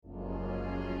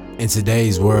In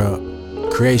today's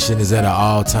world, creation is at an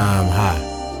all-time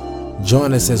high.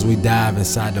 Join us as we dive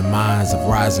inside the minds of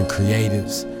rising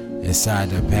creatives, inside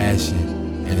their passion,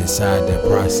 and inside their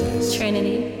process.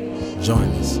 Trinity. Join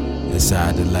us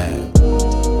inside the lab.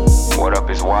 What up,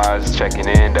 is Wise checking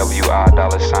in,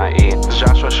 WI$E.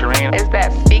 Joshua Shireen. It's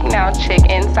that Speak Now chick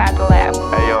inside the lab.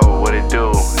 Hey yo, what it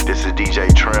do? This is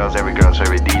DJ Trails, every girl's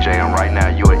favorite DJ, and right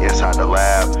now you are inside the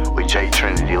lab with J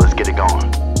Trinity. Let's get it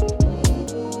going.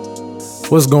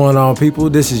 What's going on, people?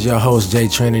 This is your host, J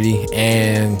Trinity,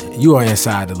 and you are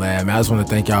inside the lab. I just want to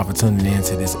thank y'all for tuning in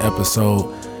to this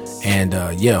episode. And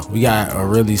we got a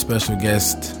really special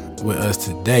guest with us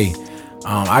today.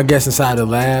 Our guest inside the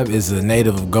lab is a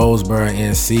native of Goldsboro,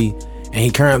 NC, and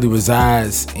he currently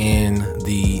resides in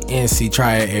the NC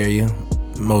Triad area,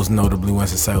 most notably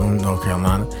Winston-Salem, North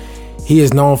Carolina. He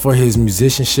is known for his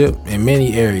musicianship in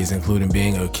many areas, including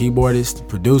being a keyboardist,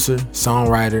 producer,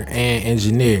 songwriter, and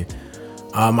engineer.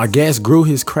 My guest grew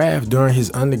his craft during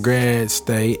his undergrad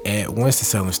stay at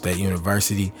Winston-Salem State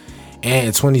University, and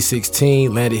in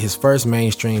 2016 landed his first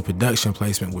mainstream production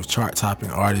placement with chart-topping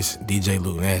artist DJ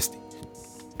Luke Nasty.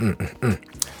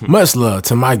 Much love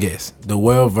to my guest, the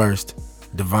well-versed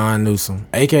Devon Newsome,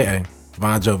 aka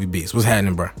Von Jovi Beats. What's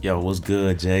happening, bro? Yo, what's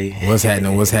good, Jay? What's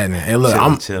happening? Hey,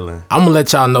 look, chilling. I'm gonna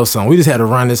let y'all know something. We just had to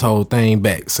run this whole thing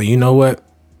back, so you know what?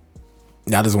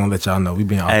 I just want to let y'all know we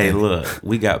being authentic. Hey, look,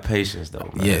 we got patience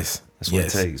though, man. Yes, that's what it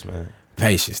takes, man.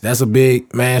 Patience. That's a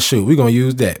big, man, shoot, we're going to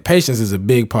use that. Patience is a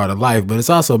big part of life, but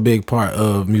it's also a big part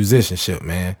of musicianship,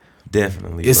 man.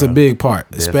 Definitely. It's bro. a big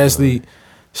part, Definitely.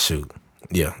 especially,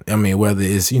 yeah. I mean, whether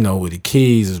it's, with the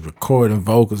keys, it's recording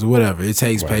vocals, or whatever, it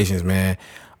takes patience, man.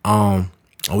 We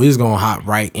just going to hop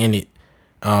right in it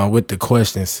with the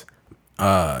questions.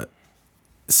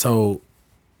 So,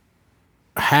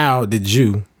 how did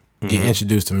you get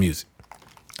introduced to music?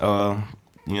 I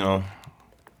ain't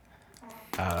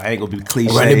gonna be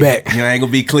cliche. Run it back. I ain't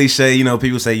gonna be cliche.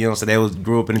 People say, so they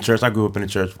grew up in the church. I grew up in the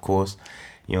church, of course.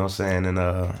 You know what I'm saying? And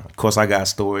of course, I got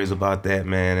stories about that,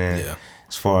 man. And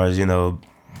as far as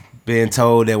being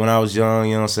told that when I was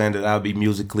young, that I'd be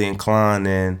musically inclined,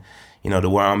 and to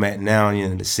where I'm at now,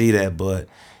 to see that. But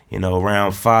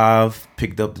around 5,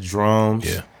 picked up the drums.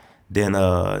 Yeah. Then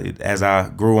as I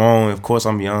grew on, of course,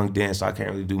 I'm young then, so I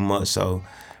can't really do much. So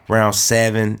around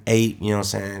 7, 8,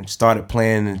 started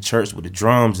playing in the church with the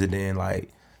drums, and then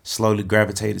slowly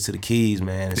gravitated to the keys,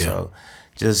 man. And so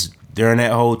just during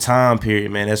that whole time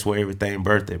period, man, that's where everything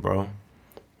birthed it, bro.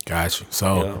 Got you.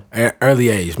 So early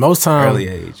age. Most of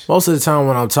the time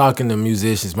when I'm talking to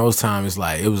musicians, most time it's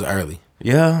it was early.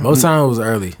 Yeah. Most time it was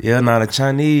early. Yeah, now the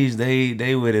Chinese,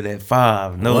 they with it at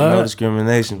 5. No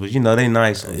discrimination, but they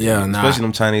nice. Especially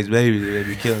them Chinese babies, they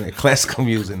be killing that classical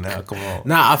music now. Come on.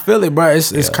 Nah, I feel it, bro.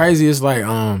 It's crazy. It's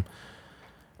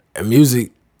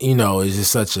music, is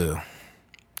just such a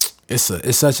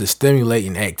it's such a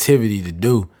stimulating activity to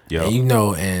do. Yeah.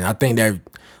 And I think that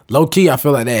low key, I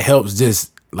feel like that helps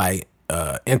just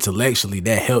intellectually,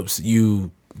 that helps you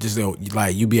just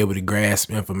you be able to grasp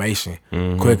information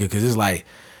quicker, because it's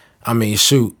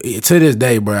to this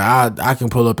day, bro, I can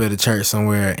pull up at a church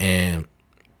somewhere and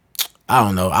I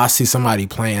don't know, I see somebody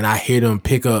playing, I hear them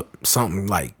pick up something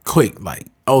quick,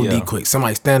 OD quick.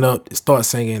 Somebody stand up, start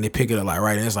singing, and they pick it up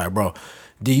right, and it's bro,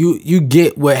 do you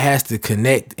get what has to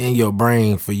connect in your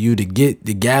brain for you to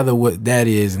gather what that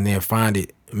is and then find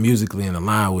it musically in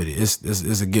line with it?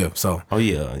 It's a gift. So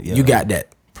you got that.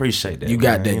 Appreciate that. You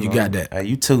got that. You got that. Hey,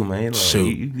 you too, man.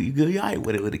 Shoot. You good? You all right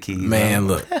with it with the keys, man.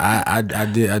 Look, I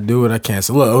do what I can.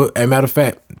 So look, as a matter of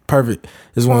fact, perfect.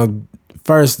 Just want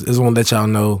to let y'all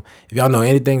know, if y'all know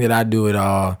anything that I do at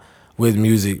all with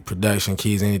music, production,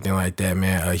 keys, anything like that,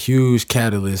 man, a huge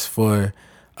catalyst for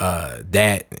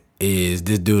that is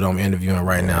this dude I'm interviewing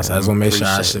right now. So I just want to make sure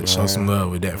I should show some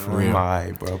love with that for real. All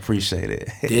right, bro. Appreciate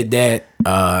it. Did that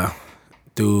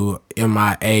through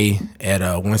MIA at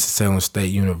Winston-Salem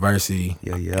State University.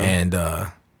 Yeah. And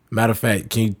matter of fact,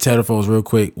 can you tell the folks real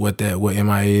quick what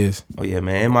MIA is? Oh yeah,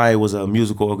 man. MIA was a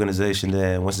musical organization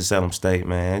there at Winston-Salem State,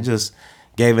 man. It just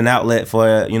gave an outlet for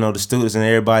the students and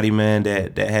everybody, man,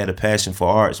 that had a passion for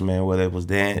arts, man, whether it was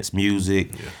dance,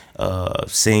 music,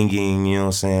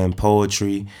 singing,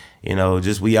 poetry.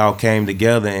 Just we all came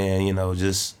together and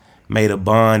just made a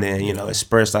bond and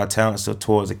expressed our talents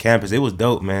towards the campus. It was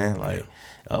dope, man.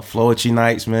 Floetry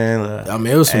nights, man.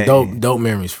 It was some dope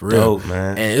memories for real. Dope,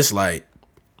 man. And it's I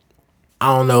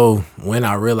don't know when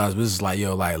I realized, but it's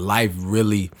life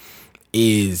really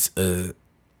is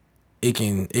it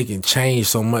can change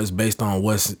so much based on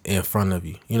what's in front of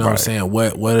you. You know what I'm saying?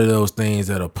 What are those things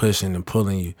that are pushing and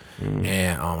pulling you?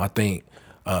 And I think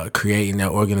creating that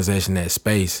organization, that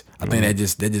space. I think that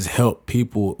just helped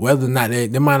people, whether or not they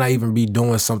might not even be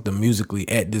doing something musically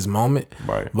at this moment.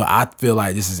 Right. But I feel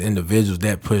like this is individuals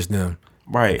that push them.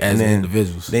 Right. As and then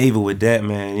individuals. Even with that,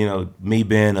 man, you know, me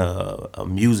being a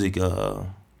music,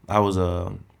 I was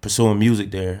pursuing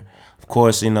music there. Of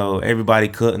course, you know, everybody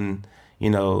couldn't, you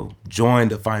know, join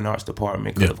the fine arts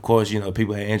department. Because, of course, you know,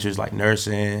 people had interests like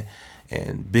nursing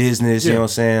and business, you know what I'm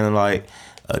saying? And like,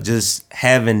 just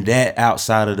having that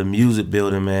outside of the music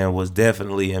building, man, was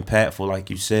definitely impactful, like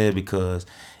you said, because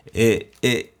it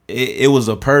was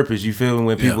a purpose. You feel me?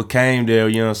 When people came there,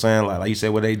 you know what I'm saying? Like you said,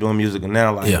 what they doing music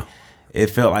now, like it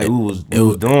felt like we was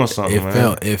doing something.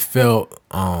 It felt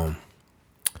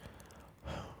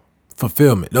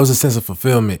fulfillment. There was a sense of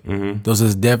fulfillment. There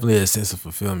was definitely a sense of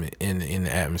fulfillment in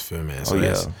the atmosphere, man. So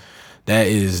that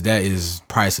is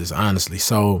priceless, honestly.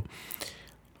 So,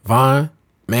 Von,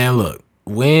 man, look.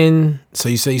 So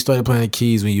you say you started playing the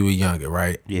keys when you were younger,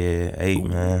 right? Yeah, 8,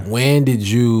 man. When did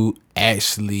you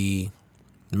actually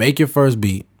make your first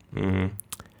beat? And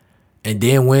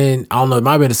then when, I don't know, it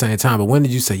might be at the same time, but when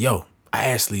did you say, yo, I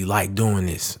actually like doing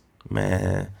this?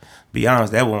 Man, be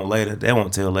honest, that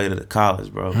won't till later to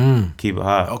college, bro. Keep it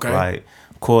hot. Okay. Like,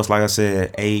 of course, like I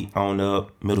said, 8 on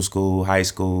up, middle school, high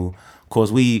school. Of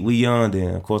course, we young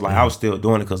then. Of course, like I was still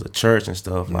doing it because of church and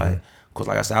stuff. Like, because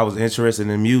like I said, I was interested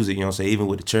in music, you know what I'm saying? Even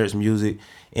with the church music,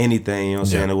 anything, you know what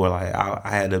I'm saying? Where like I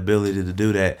had the ability to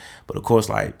do that. But of course,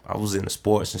 like I was in the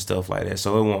sports and stuff like that.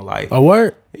 So it wasn't like A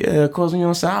word? Yeah, of course, you know what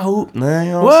I'm saying? I hoop, man.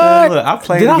 You know what I'm saying? Look, I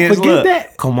played against. I forget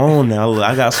that? Come on now, look,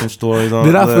 I got some stories on.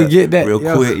 Did I forget that? Real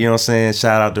quick, you know what I'm saying?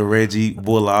 Shout out to Reggie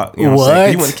Bullock. You know what I'm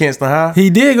saying? You went to Kingston High? He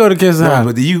did go to Kingston High.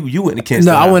 But you went to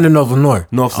Kingston High. No, I went to Norfolk North.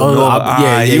 North.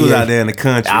 You was out there in the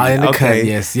country. Out in the country,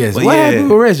 yes. But What happened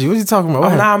with Reggie? What you talking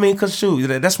about? I mean, cause shoot,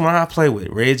 that's when I play with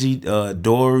Reggie,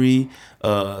 Dory,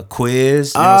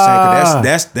 Quiz. You know what I'm saying? 'Cause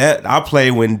that's that I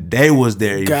played when they was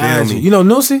there. You feel me? You know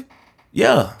Nusi?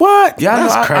 Yeah. What? Yeah,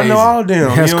 That's crazy. I know all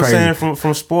them. That's you know crazy. what I'm saying?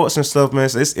 From sports and stuff, man.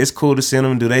 So it's cool to see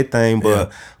them do their thing. But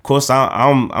of course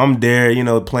I'm there, you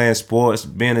know, playing sports,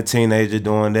 being a teenager,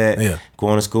 doing that,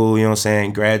 going to school, you know what I'm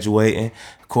saying, graduating.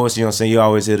 Of course, you know what I'm saying, you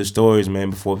always hear the stories, man,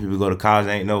 before people go to college,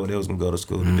 they ain't know what they was gonna go to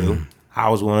school to do. I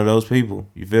was one of those people.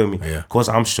 You feel me? Yeah. Of course,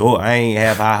 I'm sure I ain't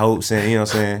have high hopes and, you know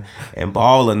what I'm saying, and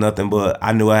ball or nothing, but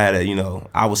I knew I had a, you know,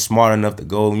 I was smart enough to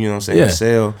go, you know what I'm saying,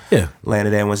 excel. Yeah.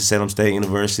 Landed at Winston-Salem State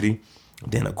University.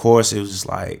 Then, of course, it was just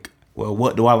like, well,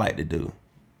 what do I like to do?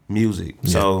 Music. Yeah.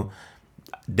 So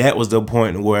that was the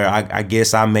point where I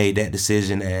guess I made that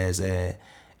decision as a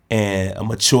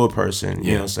mature person,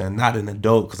 you know what I'm saying? Not an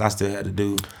adult, because I still had to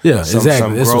do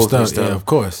some growth and stuff. Yeah, of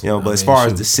course. You know, but as far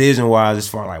as decision-wise, as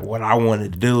far like what I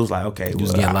wanted to do, was like, okay. You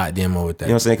was getting locked in more with that. You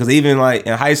know what I'm saying? Because even like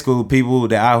in high school, people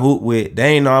that I hoop with,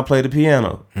 they ain't know I played the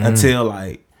piano until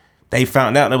like they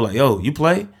found out. They were like, yo, you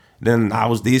play? Then I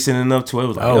was decent enough to it. It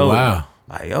was like, oh, wow.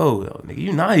 Like, yo, nigga,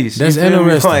 you nice. That's you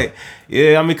interesting. Like,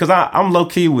 yeah, I mean, because I'm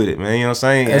low-key with it, man. You know what I'm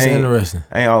saying? That's interesting.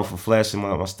 I ain't all for flashing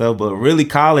my stuff, but really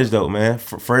college, though, man.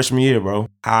 Freshman year, bro.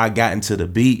 How I got into the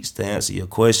beats, to answer your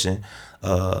question,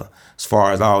 as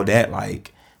far as all that,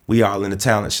 like, we all in the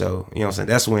talent show. You know what I'm saying?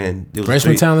 That's when... It was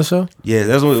Freshman talent show? Yeah,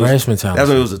 that's when it was... Freshman talent That's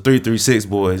when it was the 336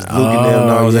 boys. Luke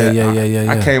and them.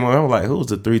 Yeah. I came on, I was like, who was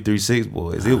the 336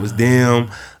 boys? It was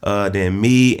them, then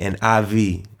me, and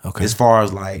IV. Okay. As far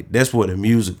as like, that's where the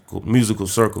musical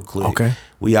circle clicked. Okay.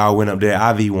 We all went up there.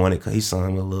 IV wanted, because he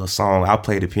sung a little song. I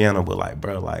played the piano, but like,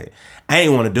 bro, like, I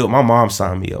ain't want to do it. My mom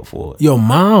signed me up for it. Your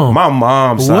mom? My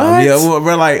mom signed me up. Well,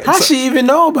 bro, like, how she even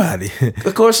know about it?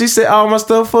 Of course, she set all my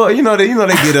stuff up. You know they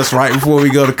get us right before we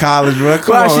go to college, bro.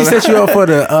 Come on. She set you up for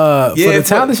the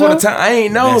talent show? I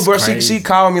ain't know, that's bro. She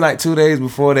called me like 2 days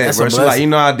before that, bro. She like, you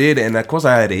know, I did it, and of course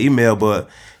I had the email, but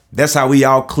that's how we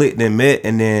all clicked and met,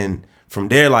 and then from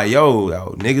there, like, yo,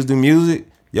 niggas do music.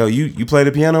 Yo, you play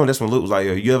the piano? And that's when Luke was like,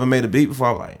 yo, you ever made a beat before?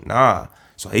 I was like, nah.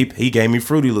 So he gave me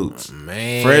Fruity Loops.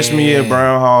 Man. Freshman year,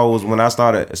 Brown Hall was when I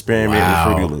started experimenting with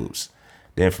Fruity Loops.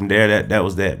 Then from there, that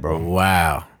was that, bro.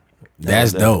 Wow.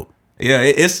 That's dope. Yeah,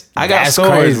 I got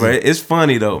stories, bro. It's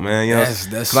funny, though, man. You know,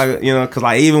 that's like, you know, because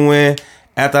like even when...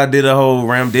 After I did a whole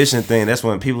rendition thing, that's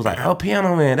when people was like, "Oh,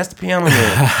 Piano Man, that's the Piano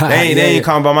Man." They ain't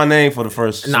call me by my name for the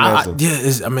first semester.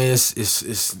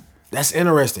 It's that's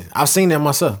interesting. I've seen that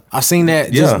myself. I've seen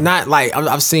that just not like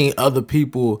I've seen other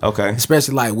people. Okay,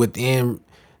 especially like within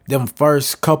them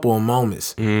first couple of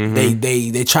moments,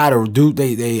 they try to do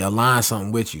they align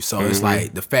something with you. So it's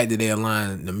like the fact that they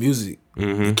align the music,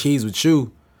 the keys with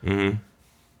you.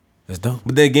 That's dope.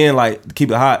 But then again, like to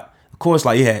keep it hot. Of course,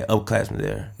 like, you had upperclassmen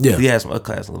there. Yeah. He had some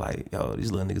upperclassmen like, yo,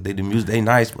 these little niggas, they do music, they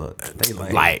nice, but they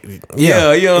like... you know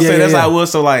what I'm saying? That's how it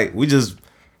was. So, like, we just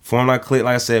Form Like Click,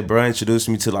 like I said, bro introduced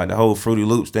me to like the whole Fruity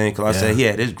Loops thing, because I said he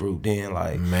had this group then,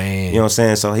 like, man, you know what I'm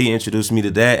saying? So he introduced me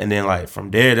to that, and then like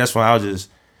from there, that's when I was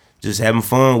just having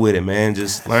fun with it, man.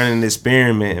 Just learning and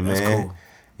experimenting, man. That's cool.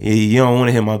 You don't want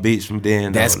to hear my beats from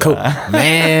then. That's though, cool,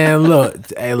 man. Look,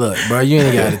 bro, you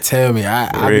ain't got to tell me.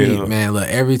 I be, Real. man. Look,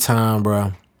 every time,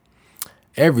 bro.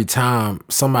 Every time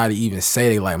somebody even say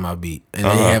they like my beat and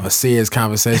they have a serious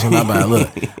conversation about, look,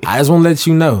 I just want to let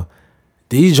you know,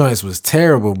 these joints was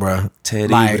terrible, bro.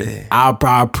 Like,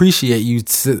 I appreciate you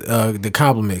the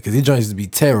compliment, because these joints used to be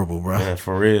terrible, bro. Yeah,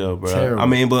 for real, bro. Terrible. I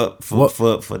mean, but for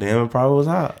them, it probably was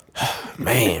hot.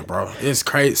 Man, bro, it's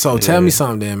crazy. So tell me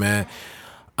something then, man.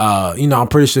 You know, I'm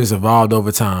pretty sure it's evolved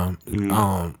over time.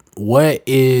 What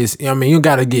is, I mean, you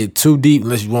got to get too deep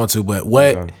unless you want to, but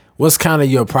what's kind of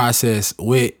your process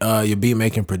with your beat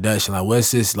making production? Like,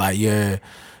 what's this, like,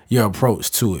 your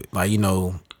approach to it? Like, you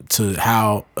know, to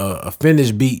how a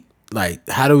finished beat, like,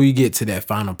 how do we get to that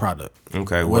final product?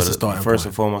 Okay, what's the starting first point?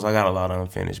 and foremost, I got a lot of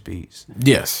unfinished beats.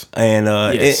 Yes, and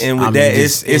yes. and with I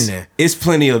that, mean, it's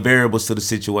plenty of variables to the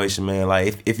situation, man.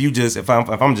 Like if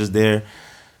I'm just there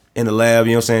in the lab,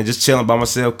 you know what I'm saying, just chilling by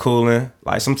myself, cooling.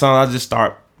 Like sometimes I just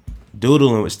start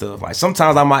doodling with stuff. Like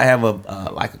sometimes I might have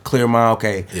a clear mind.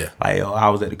 Okay, like I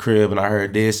was at the crib and I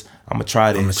heard this. I'm gonna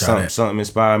try this. Something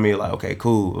inspired me. Like, okay,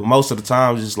 cool. But most of the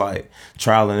time, just like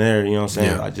trial and error. You know what I'm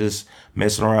saying? Like just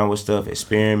messing around with stuff,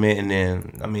 experimenting. And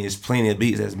then I mean, it's plenty of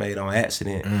beats that's made on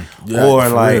accident, or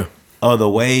like real. Other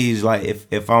ways. Like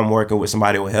if I'm working with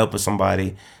somebody or helping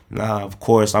somebody, of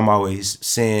course I'm always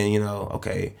saying, you know,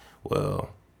 okay,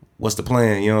 well, what's the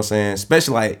plan? You know what I'm saying?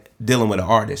 Especially like dealing with an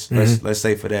artist. Let's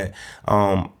say for that.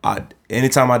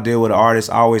 Anytime I deal with an artist,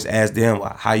 I always ask them,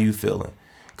 like, how you feeling?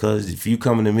 Because if you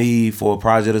coming to me for a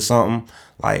project or something,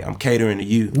 like I'm catering to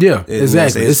you. Yeah,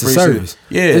 exactly. It's a service.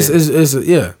 Yeah, it's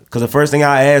yeah. Because the first thing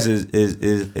I ask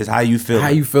is how you feeling. How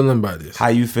you feeling about this? How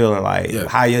you feeling? Like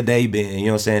how your day been? You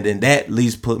know what I'm saying? Then that at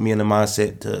least put me in the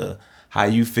mindset to how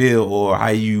you feel or how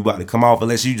you about to come off,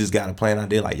 unless you just got a plan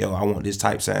idea like, yo, I want this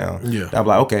type sound. Yeah. I'm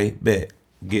like, okay, bet.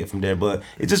 Get from there. But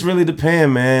it just really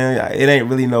depends, man. It ain't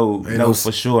really no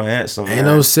for sure answer, man. Ain't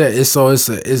no set.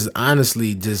 It's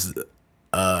honestly just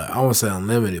I won't say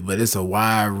unlimited, but it's a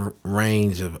wide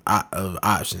range of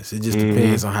options. It just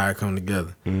depends on how it come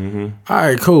together. All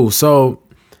right, cool. So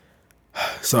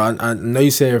I know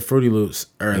you said Fruity Loops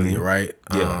earlier, right?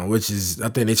 Yeah. Which is, I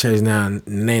think they changed the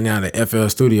name now to FL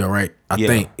Studio, right? I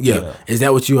think. Yeah. Is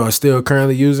that what you are still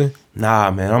currently using?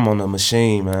 Nah, man. I'm on the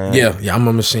machine, man. Yeah, I'm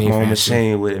a machine. I'm on a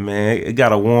machine with it, man. It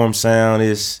got a warm sound.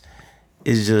 It's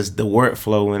just the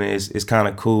workflow in it is kind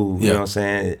of cool. You know what I'm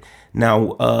saying?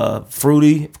 Now,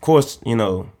 Fruity, of course, you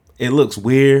know, it looks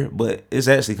weird, but it's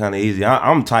actually kind of easy.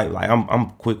 I'm type, like, I'm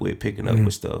quick with picking up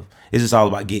with stuff. It's just all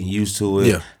about getting used to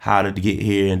it, how to get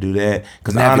here and do that.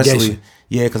 Because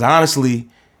honestly,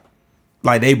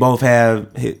 like, they both have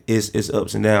its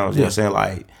ups and downs. You know what I'm saying?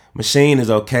 Like, Machine is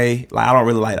okay. Like, I don't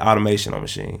really like automation on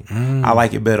Machine. I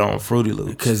like it better on Fruity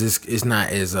Loops. Because it's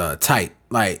not as tight.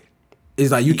 Like,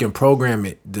 it's like you can program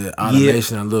it, the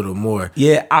automation a little more.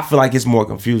 Yeah, I feel like it's more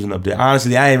confusing up there.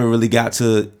 Honestly, I haven't really got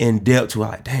to in depth to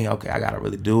like, dang, okay, I gotta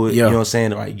really do it. You know what I'm saying?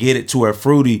 To like get it to where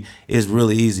Fruity is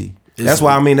really easy. That's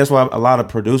why a lot of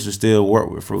producers still work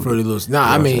with Fruity Loops. Nah,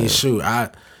 I mean, shoot,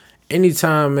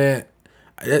 anytime, man.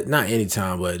 Not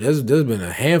anytime, but there's been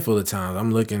a handful of times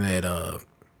I'm looking at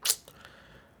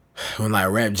when like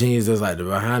Rap Genius does like the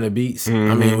behind the beats.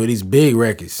 I mean, with these big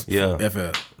records. Yeah. FL.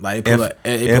 Like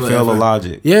FL or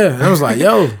Logic. Yeah. And I was like,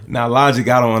 yo. Now Logic,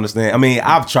 I don't understand. I mean,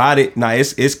 I've tried it. Now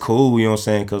it's cool, you know what I'm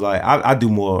saying? Cause like I do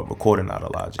more recording out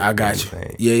of Logic. I got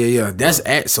you. Yeah.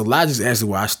 So Logic's actually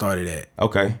where I started at.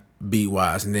 Okay. Beat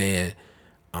wise. And then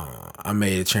I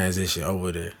made a transition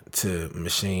over to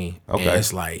Machine. Okay. And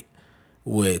it's like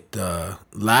with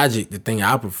Logic, the thing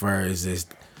I prefer is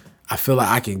I feel like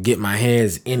I can get my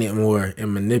hands in it more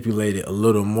and manipulate it a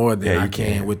little more than I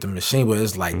can with the Machine. But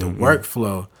it's like the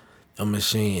workflow of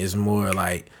Machine is more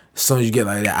like, as soon as you get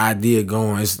like that idea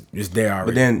going, it's there already.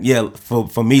 But then,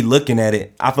 for me looking at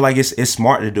it, I feel like it's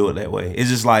smart to do it that way. It's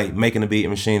just like making a beat in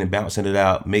Machine and bouncing it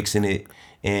out, mixing it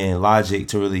in Logic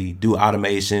to really do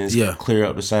automations, clear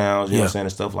up the sounds, you know what I'm saying,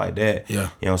 and stuff like that. Yeah.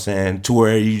 You know what I'm saying? To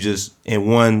where you just in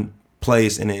one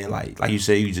place and then like you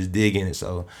said, you just dig in it.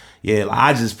 So yeah, like,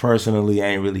 I just personally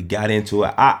ain't really got into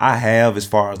it. I have, as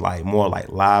far as like more like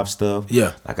live stuff.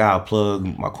 Yeah. Like I'll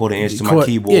plug my quarter inch to my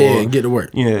keyboard. Yeah, and get to work.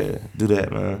 Yeah, do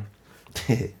that, man.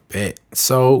 Bet.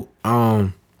 So,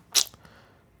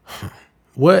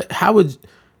 what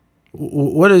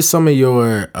are some of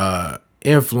your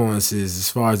influences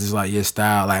as far as just like your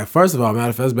style? Like, first of all, matter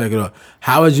of fact, let's back it up.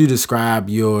 How would you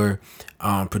describe your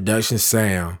production,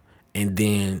 sound, and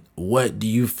then what do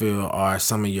you feel are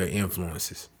some of your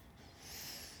influences?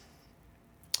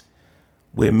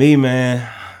 With me, man,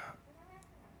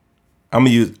 I'm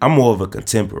more of a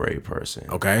contemporary person.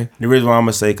 Okay. The reason why I'm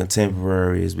gonna say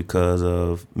contemporary is because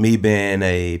of me being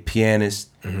a pianist.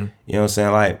 Mm-hmm. You know what I'm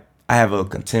saying? Like, I have a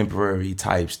contemporary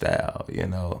type style, you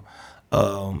know.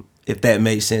 If that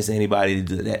makes sense to anybody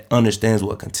that understands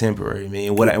what contemporary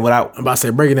means. I'm about to say,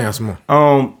 break it down some more.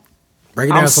 Break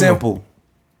it down I'm some more. simple.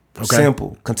 Okay.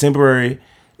 Simple. Contemporary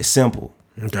is simple.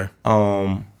 Okay.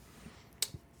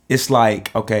 It's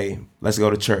like, okay, let's go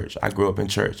to church. I grew up in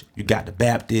church. You got the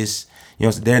Baptists, you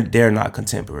know, they're not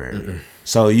contemporary. Mm-mm.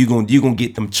 So you gonna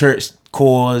get them church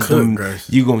chords,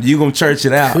 you gonna church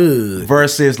it out. Good.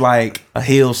 Versus like a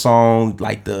hill song,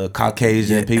 like the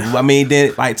Caucasian people. I mean,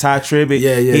 then like Ty Tribbett,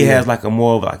 he has like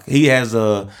he has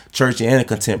a churchy and a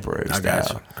contemporary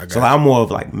style. So like, I'm more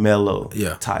of like mellow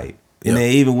type. And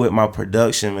then even with my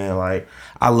production, man, like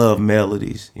I love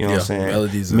melodies. You know what I'm saying?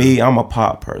 Melodies. Me, I'm a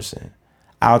pop person.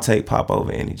 I'll take pop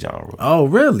over any genre. Oh,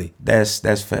 really? That's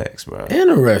facts, bro.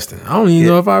 Interesting. I don't even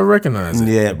know if I recognize it.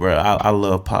 Yeah, bro. I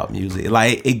love pop music.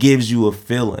 Like, it gives you a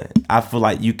feeling. I feel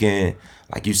like you can,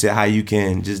 like you said, how you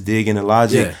can just dig into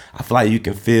logic. Yeah. I feel like you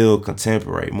can feel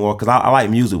contemporary more because I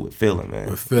like music with feeling, man.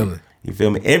 With feeling. You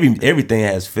feel me? Everything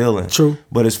has feeling. True.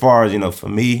 But as far as, you know, for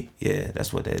me, yeah,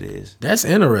 that's what that is. That's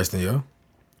interesting, yo.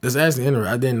 That's actually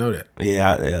interesting. I didn't know that.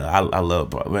 Yeah, I love,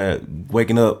 bro. Man,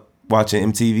 waking up,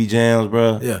 watching MTV Jams,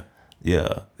 bro. Yeah.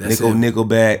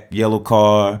 Nickelback, Yellow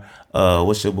Car.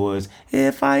 What's your boys?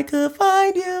 If I could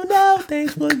find you now,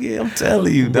 thanks for I'm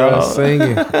telling you, dog.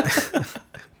 Singing.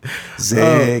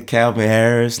 Zed, Calvin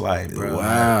Harris, like, bro.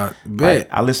 Wow. Like,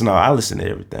 I listen to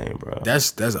everything, bro.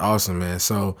 That's awesome, man.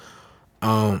 So,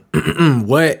 with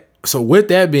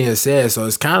that being said, so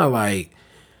it's kind of like,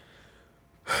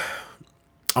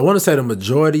 I want to say the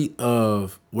majority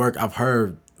of work I've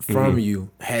heard from you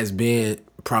has been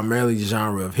primarily the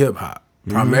genre of hip hop,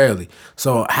 primarily.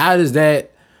 So how does that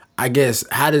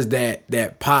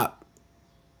pop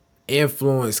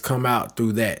influence come out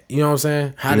through that? You know what I'm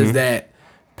saying? How does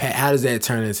that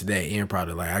turn into that end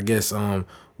product? Like, I guess we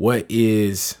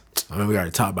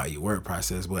gotta talk about your work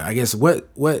process, but I guess what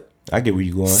I get where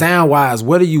you going. Sound wise,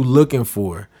 what are you looking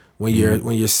for when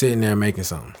you're sitting there making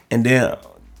something? And then,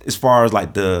 as far as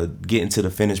like the getting to the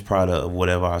finished product of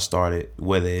whatever I started,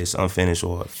 whether it's unfinished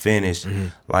or finished,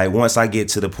 like once I get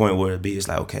to the point where the beat is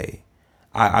like, okay,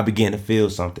 I begin to feel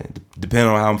something.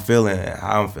 Depending on how I'm feeling,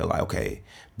 like, okay,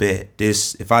 bet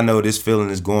this. If I know this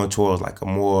feeling is going towards like a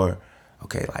more,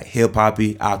 okay, like hip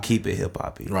hoppy, I'll keep it hip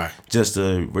hoppy, right? Just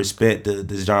to respect the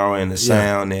genre and the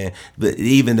sound, and but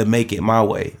even to make it my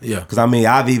way, yeah. Because I mean,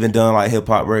 I've even done like hip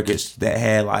hop records that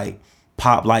had like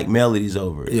pop like melodies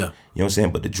over it, yeah. You know what I'm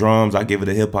saying? But the drums, I give it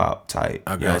a hip hop type.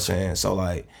 I got you know what I'm saying? So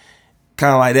like,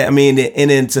 kind of like that. I mean, and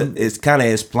then it's kind of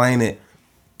explain it.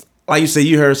 Like you said,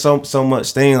 you heard so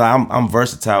much things. Like I'm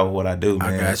versatile with what I do,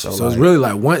 man. I got you. So like, it's really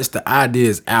like once the idea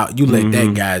is out, you let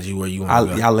that guide you where you want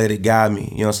to go. I let it guide me.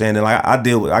 You know what I'm saying? And like I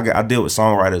deal with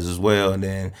songwriters as well, and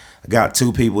then I got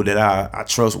two people that I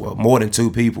trust. Well, more than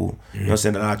two people. You know what I'm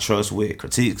saying, that I trust with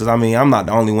critiques. Because I mean, I'm not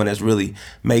the only one that's really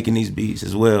making these beats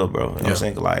as well, bro. You know what I'm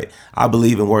saying? Like I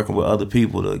believe in working with other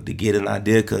people to get an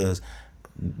idea, because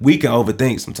we can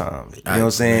overthink sometimes. You know what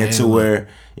I'm saying? To where, you know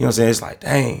what I'm saying, it's like,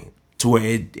 dang. To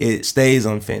where it stays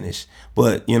unfinished.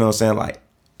 But, you know what I'm saying, like,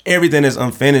 everything that's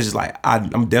unfinished is like, I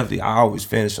always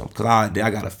finish them, because I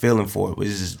got a feeling for it, which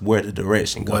is just where the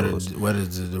direction goes. What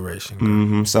is the direction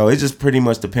go? So it just pretty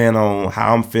much depends on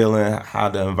how I'm feeling, how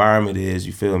the environment is,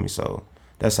 you feel me? So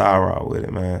that's how I roll with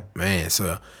it, man. Man,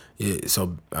 so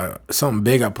something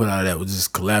big I put out of that was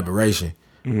just collaboration.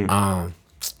 I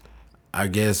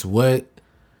guess what,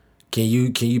 can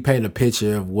you paint a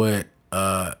picture of what,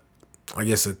 I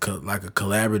guess like a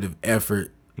collaborative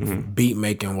effort, beat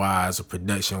making wise or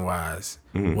production wise,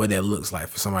 what that looks like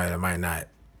for somebody that might not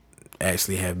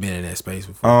actually have been in that space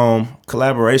before.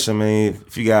 Collaboration, man.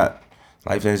 If you got,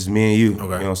 like, for instance, me and you, okay. You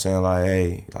know what I'm saying? Like,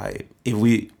 hey, like if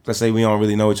let's say we don't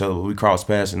really know each other, but we cross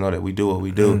paths and know that we do what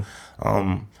we do.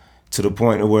 To the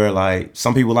point where, like,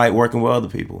 some people like working with other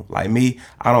people. Like me,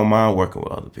 I don't mind working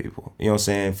with other people. You know what I'm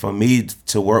saying? For me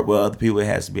to work with other people, it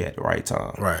has to be at the right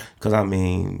time. Right. Because, I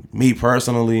mean, me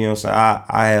personally, you know what I'm saying,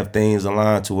 I have things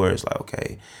aligned to where it's like,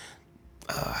 okay,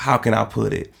 how can I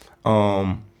put it?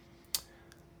 Not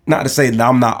to say that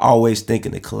I'm not always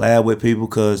thinking to collab with people,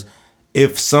 because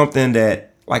if something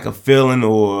that, like a feeling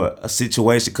or a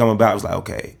situation come about, it's like,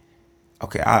 okay,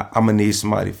 okay, I'm gonna need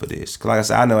somebody for this. Cause like I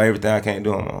said, I know everything I can't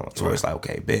do on my own. So it's like,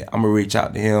 okay, bet I'm gonna reach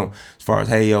out to him as far as,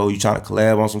 hey, yo, you trying to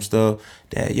collab on some stuff?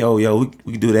 Then, yo,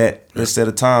 we can do that. Let's set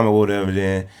a time or whatever.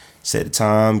 Then set the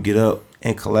time, get up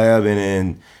and collab. And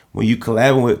then when you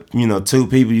collabing with, two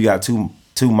people, you got two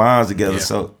minds together. Yeah.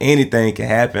 So anything can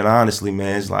happen, honestly,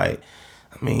 man. It's like,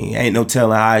 I mean, ain't no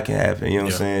telling how it can happen. You know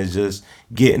what I'm saying? It's just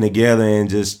getting together and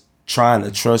just trying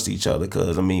to trust each other.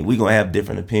 Because, I mean, we're going to have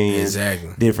different opinions,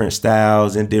 different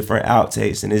styles, and different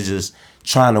outtakes. And it's just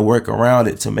trying to work around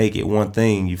it to make it one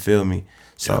thing. You feel me?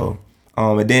 So,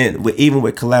 and then even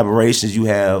with collaborations, you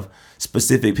have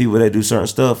specific people that do certain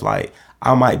stuff. Like,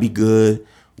 I might be good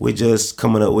with just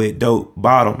coming up with dope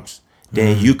bottoms.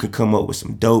 Then you can come up with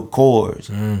some dope chords.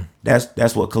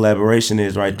 That's what collaboration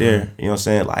is right there. You know what I'm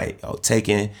saying? Like,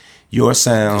 taking your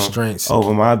sound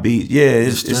over my beat. Yeah,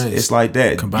 it's like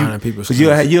that. Combining people's strengths.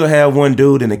 Because you'll have one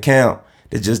dude in the camp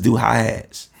that just do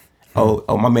hi-hats.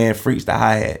 Oh, my man freaks the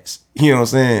hi-hats. You know what I'm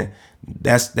saying?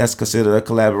 That's considered a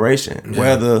collaboration. Yeah.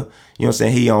 Whether, you know what I'm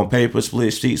saying, he on paper,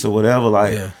 split sheets or whatever,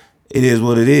 like, it is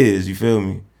what it is. You feel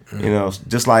me? You know,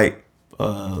 just like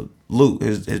Luke,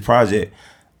 his project.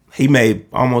 He made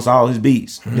almost all his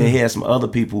beats. Then he had some other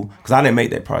people, because I didn't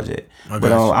make that project. But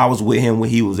I was with him when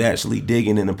he was actually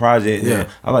digging in the project. Yeah.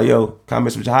 I was like, yo, can I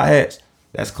mess with your hi-hats?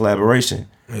 That's collaboration.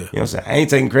 Yeah. You know what I'm saying? I ain't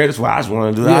taking credit for it. I just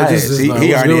want to do the hi-hats. He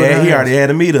already had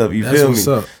a meetup. You feel me?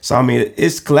 So, I mean,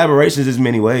 it's collaborations in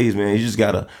many ways, man. You just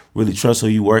got to really trust who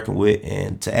you working with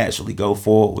and to actually go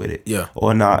forward with it. Yeah.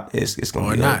 Or not, it's going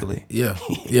to be ugly. Yeah.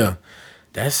 Yeah.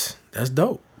 That's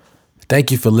dope. Thank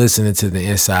you for listening to the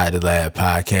Inside the Lab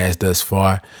podcast thus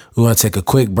far. We want to take a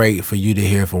quick break for you to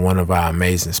hear from one of our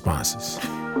amazing sponsors.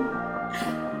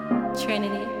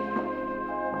 Trinity.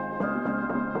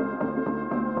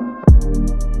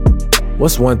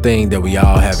 What's one thing that we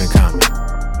all have in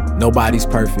common? Nobody's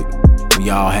perfect.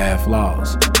 We all have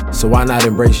flaws. So why not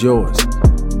embrace yours?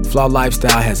 Flaw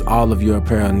Lifestyle has all of your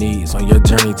apparel needs on your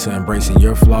journey to embracing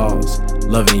your flaws,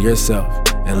 loving yourself,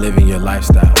 and living your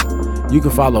lifestyle. You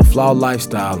can follow Flaw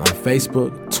Lifestyle on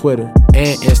Facebook, Twitter,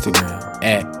 and Instagram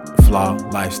at Flaw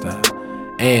Lifestyle.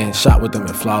 And shop with them at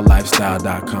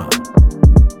flawlifestyle.com.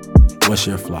 What's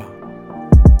your flaw?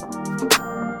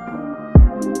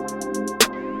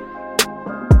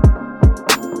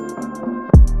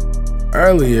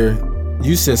 Earlier,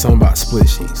 you said something about split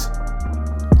sheets.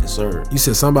 Yes, sir. You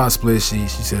said something about split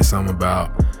sheets. You said something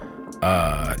about,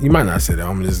 you might not say that.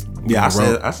 I'm just... Yeah,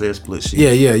 I said split sheets.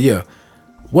 Yeah.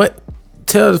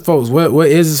 Tell the folks, what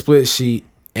is a split sheet?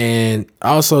 And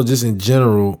also, just in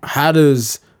general, how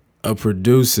does a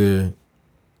producer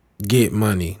get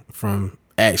money from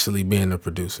actually being a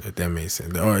producer, if that makes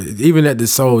sense? Or even at the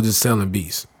soul, just selling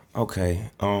beats? Okay.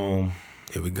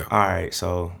 Here we go. All right.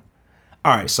 So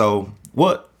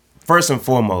what, first and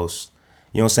foremost,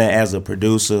 you know what I'm saying, as a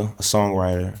producer, a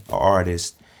songwriter, an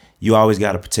artist, you always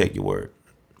got to protect your word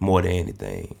more than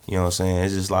anything. You know what I'm saying?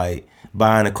 It's just like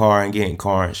buying a car and getting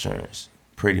car insurance,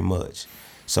 pretty much.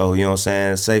 So, you know what I'm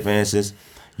saying? Say, for instance,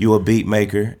 you a beat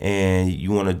maker and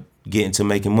you want to get into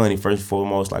making money. First and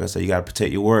foremost, like I said, you got to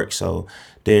protect your work. So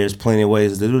there's plenty of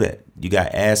ways to do that. You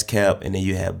got ASCAP and then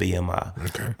you have BMI.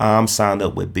 Okay. I'm signed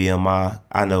up with BMI.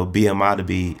 I know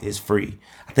BMI is free.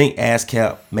 I think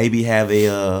ASCAP maybe have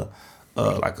a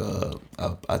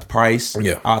price.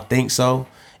 Yeah. I think so.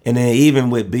 And then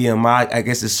even with BMI, I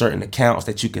guess there's certain accounts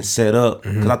that you can set up.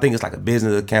 Because I think it's like a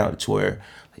business account to where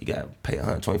you got to pay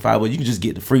 $125, but you can just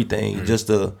get the free thing just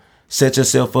to set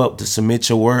yourself up to submit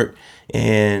your work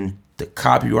and to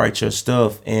copyright your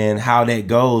stuff. And how that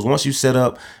goes, once you set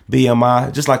up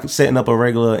BMI, just like setting up a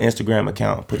regular Instagram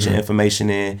account, put your information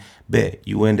in, bet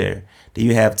you in there. Then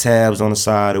you have tabs on the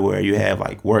side where you have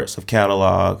like works of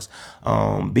catalogs.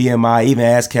 BMI, even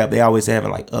ASCAP, they always having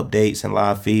like updates and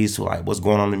live feeds to like what's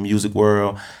going on in the music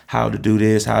world, how to do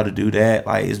this, how to do that.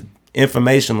 Like, it's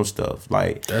informational stuff.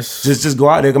 Like, just go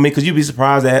out there. I mean, because you'd be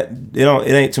surprised that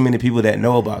it ain't too many people that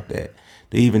know about that.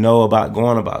 They even know about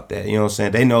going about that. You know what I'm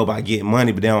saying? They know about getting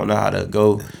money, but they don't know how to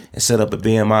go and set up a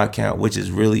BMI account, which is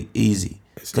really easy.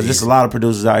 Because there's a lot of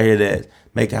producers out here that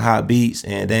making hot beats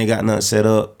and they ain't got nothing set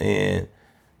up. And,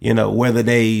 you know, whether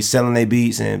they selling their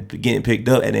beats and getting picked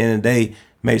up, at the end of the day,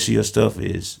 make sure your stuff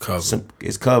is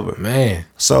covered. Man.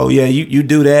 So, yeah, you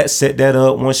do that, set that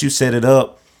up. Once you set it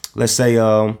up, let's say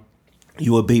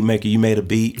you a beat maker, you made a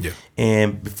beat. Yeah.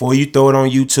 And before you throw it on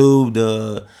YouTube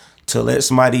to let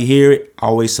somebody hear it,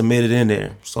 always submit it in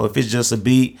there. So if it's just a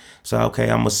beat, so okay,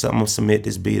 I'm gonna submit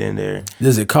this beat in there.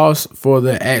 Does it cost for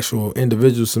the actual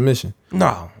individual submission?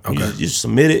 No. Okay. You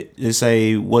submit it. Just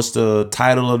say, what's the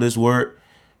title of this work?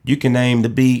 You can name the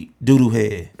beat Doodoo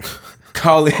Head.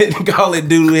 call it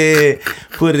Doodoo Head,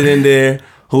 put it in there.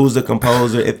 Who's the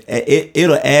composer? If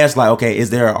it'll ask like, okay, is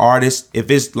there an artist? If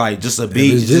it's like just a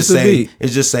beat,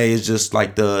 it's just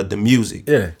like the music.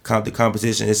 Yeah. The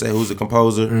composition. It say who's the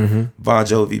composer? Mm-hmm. Bon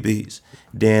Jovi beats.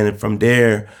 Then from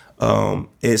there,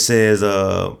 it says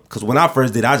because when I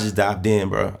first did, I just dived in,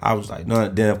 bro. I was like, no.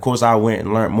 Then of course I went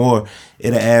and learned more.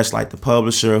 It'll ask like the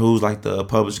publisher, who's like the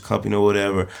publisher company or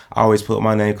whatever. I always put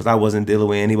my name because I wasn't dealing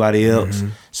with anybody else.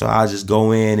 Mm-hmm. So I just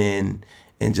go in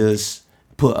and just.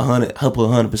 Put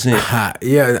 100%.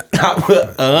 Yeah, I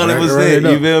put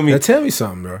 100%. You feel me? Now tell me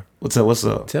something, bro. What's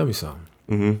up? Tell me something.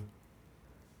 Mm-hmm.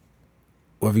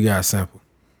 What have you got a sample?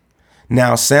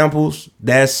 Now samples.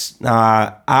 That's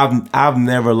I've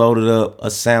never loaded up a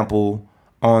sample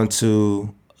onto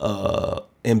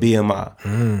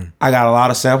NBMI. I got a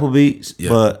lot of sample beats,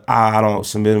 but I don't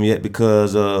submit them yet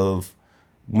because of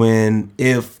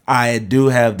if I do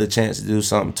have the chance to do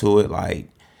something to it, like.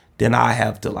 Then I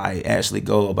have to like actually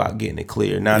go about getting it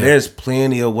clear. Now there's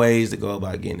plenty of ways to go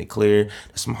about getting it clear.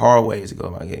 There's some hard ways to go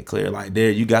about getting it clear. Like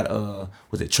there, you got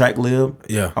was it TrackLib?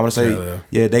 Yeah, I want to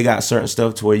say they got certain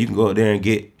stuff to where you can go up there and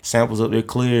get samples up there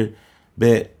clear.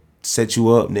 Bet set you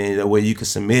up, then that way you can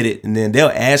submit it, and then they'll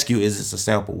ask you, is this a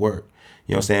sample work?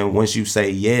 You know what I'm saying? Once you say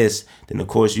yes, then of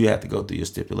course you have to go through your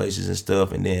stipulations and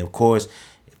stuff, and then of course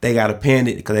they got to pen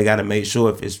it because they got to make sure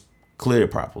if it's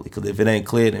cleared properly. Because if it ain't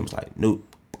cleared, then it's like nope.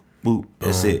 Boop,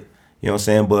 that's it. You know what I'm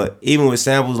saying? But even with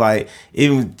samples, like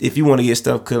even if you want to get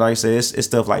stuff, cause like I said, it's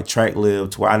stuff like TrackLib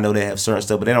to where I know they have certain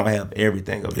stuff, but they don't have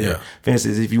everything up there. Yeah. For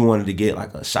instance, if you wanted to get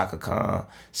like a Shaka Khan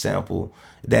sample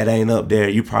that ain't up there,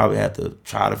 you probably have to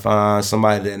try to find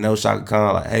somebody that knows Shaka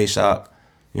Khan, like, hey Shock,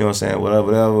 you know what I'm saying?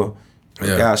 Whatever.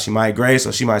 Yeah. God, she might grace,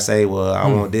 or she might say, well, I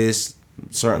want this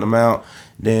certain amount.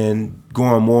 Then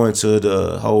going more into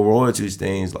the whole royalties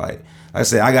things, like I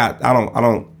said, I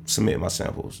don't submit my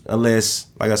samples unless,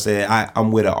 like I said,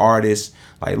 I'm with an artist.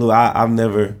 Like, look, I've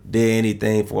never did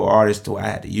anything for an artist to where I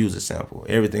had to use a sample.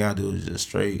 Everything I do is just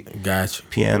straight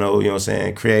piano, you know what I'm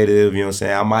saying, creative, you know what I'm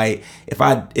saying. I might,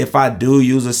 if I do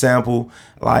use a sample,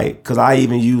 like, because I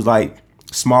even use like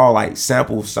small like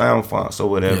sample sound fonts or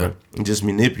whatever and just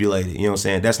manipulate it, you know what I'm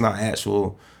saying. That's not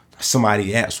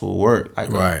somebody's actual work,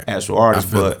 like actual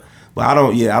artist, but I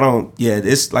don't,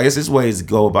 it's ways to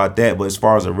go about that. But as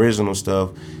far as original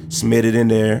stuff, submit it in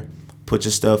there, put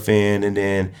your stuff in, and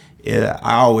then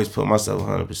I always put myself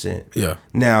 100%. Yeah.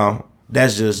 Now,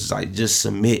 that's just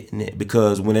submitting it,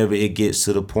 because whenever it gets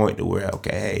to the point to where,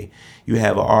 okay, hey, you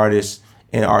have an artist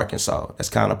in Arkansas that's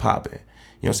kind of popping. You know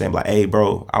what I'm saying? Like, hey,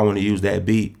 bro, I want to use that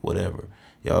beat, whatever.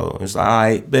 Yo, it's like, all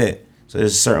right, bet. So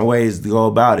there's certain ways to go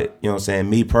about it. You know what I'm saying?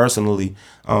 Me personally,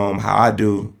 how I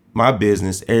do my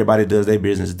business, everybody does their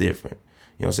business different.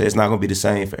 You know what I'm saying? It's not going to be the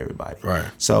same for everybody. Right.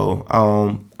 So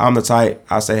I'm the type,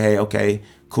 I say, hey, okay,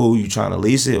 cool, you trying to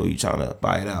lease it or you trying to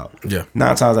buy it out? Yeah.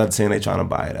 9 times out of 10, they trying to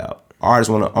buy it out.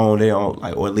 Artists want to own their own,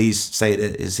 like, or at least say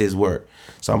that it's his work.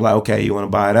 So I'm like, okay, you want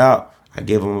to buy it out? I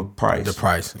give them a price. The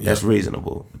price. That's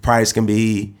reasonable. The price can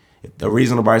be, the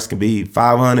reasonable price can be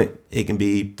 $500. It can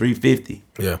be $350.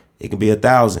 Yeah. It can be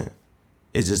 $1,000.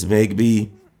 It can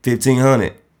be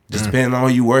 $1,500. Just depending on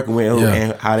who you working with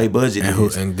and how they budget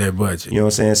is. And their budget. You know what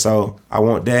I'm saying? So I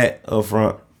want that up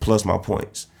front plus my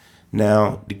points.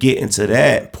 Now, to get into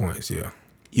that. Points,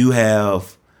 you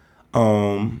have, I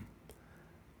want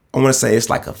to say it's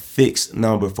like a fixed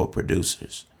number for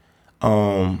producers.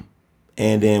 And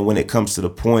then when it comes to the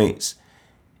points,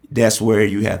 that's where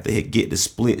you have to get the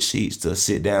split sheets to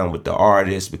sit down with the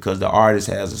artist, because the artist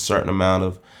has a certain amount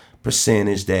of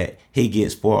percentage that he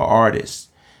gets for an artist.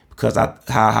 Because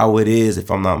how it is,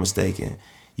 if I'm not mistaken,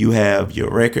 you have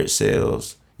your record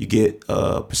sales, you get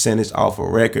a percentage off of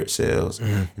record sales,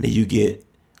 and then you get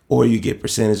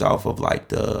percentage off of like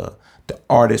the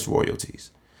artist royalties.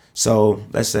 So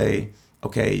let's say,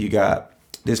 okay, you got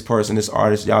this person, this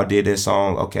artist, y'all did this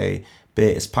song, okay,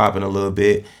 bet it's popping a little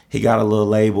bit. He got a little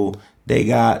label. They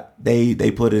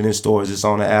put it in stores, it's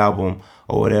on the album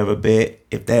or whatever, bet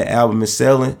if that album is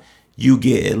selling, you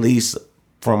get at least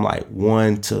from like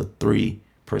 1 to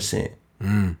 3%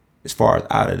 as far as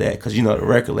out of that, because you know the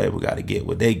record label got to get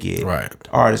what they get, right? The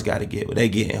artist got to get what they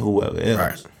get, and whoever else.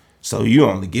 Right. So you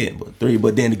only get but 3,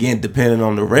 but then again, depending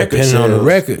on the record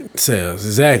sales,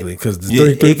 exactly, because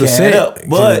the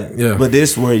 3%. But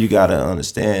this is where you got to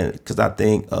understand, because I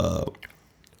think a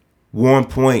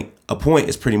point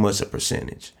is pretty much a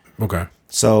percentage. Okay.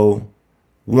 So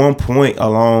 1 point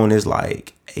alone is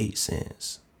like 8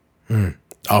 cents.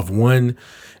 Off one,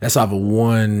 that's off of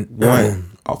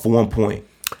off of 1 point.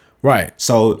 Right.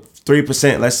 So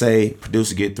 3%, let's say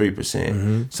producer get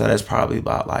 3%. So that's probably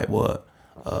about like what?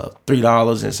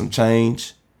 $3 and some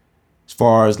change, as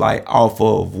far as like off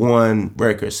of one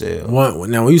record sale. Now,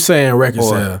 when you saying record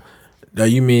sale, do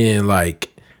you mean like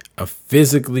a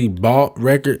physically bought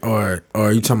record, or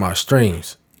are you talking about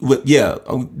streams? Yeah,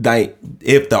 like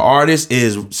if the artist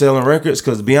is selling records,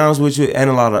 because to be honest with you, ain't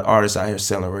a lot of artists out here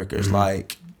selling records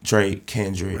like Drake,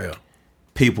 Kendrick,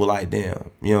 people like them.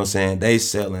 You know what I'm saying? They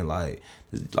selling like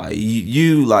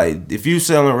you like if you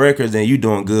selling records, then you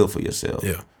doing good for yourself.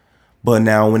 Yeah. But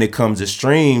now when it comes to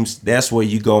streams, that's where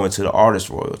you go into the artist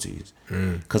royalties.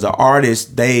 Because the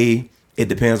artist, it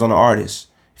depends on the artist.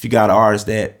 If you got an artist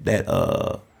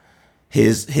that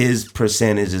his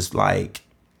percentage is like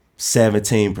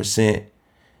 17%,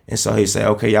 and so he say,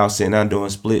 okay, y'all sitting down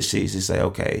doing split sheets. He say,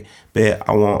 okay, bet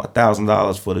I want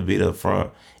 $1,000 for the beat up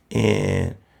front,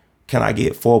 and can I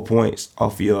get 4 points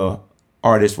off your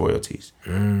artist royalties?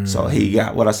 So he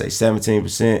got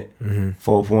 17%,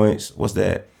 4 points. What's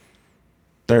that?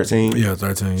 13? Yeah,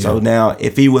 13. So now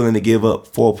if he willing to give up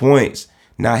 4 points,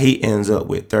 now he ends up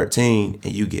with 13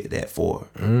 and you get that 4.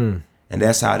 And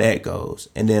that's how that goes.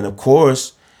 And then of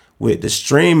course, with the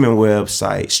streaming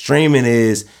website, streaming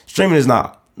is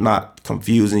not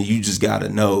confusing. You just gotta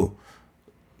know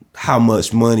how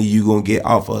much money you gonna get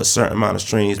off of a certain amount of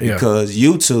streams, because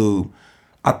YouTube,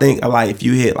 I think like if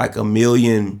you hit like 1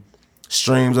 million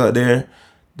streams up there,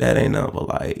 that ain't nothing but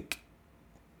like,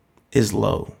 it's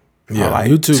low. Yeah,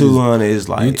 like YouTube 200 is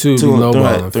like YouTube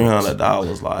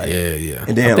 $300 like yeah.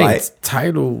 And then I think like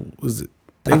Tidal was it?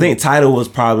 I think Tidal was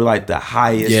probably like the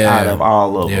highest out of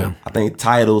all of them. I think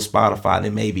Tidal, Spotify,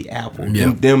 and maybe Apple.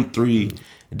 Yeah. Them three.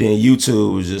 Then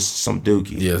YouTube was just some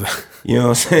dookie. Yeah. You know what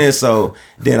I'm saying? So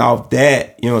then off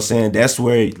that, you know what I'm saying, that's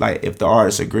where like if the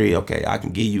artists agree, okay, I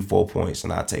can give you 4 points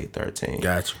and I'll take 13.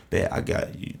 Gotcha. Bet I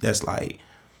got you. That's like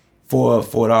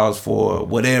 $4 for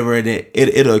whatever, and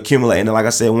it'll accumulate. And then, like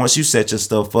I said, once you set your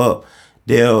stuff up,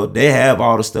 they have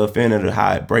all the stuff in it,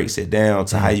 how it breaks it down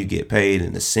to how you get paid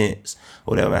in the cents,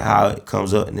 whatever, how it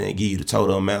comes up, and then they give you the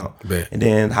total amount. Bet. And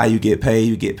then how you get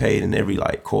paid in every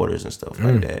like quarters and stuff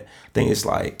like that. I think it's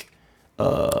like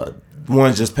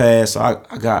one just passed, so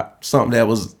I got something that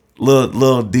was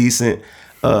little decent.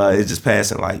 It just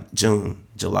passed in like June,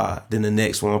 July. Then the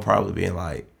next one will probably be in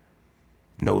like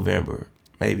November,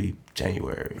 maybe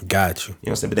January. Got you. You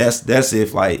know what I'm saying? But that's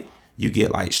if like you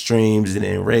get like streams and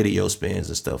then radio spins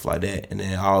and stuff like that, and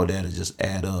then all that'll just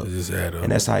add up.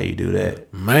 And that's how you do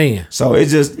that. Man. So it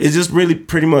just really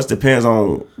pretty much depends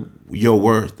on your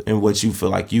worth and what you feel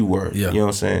like you worth. Yeah. You know what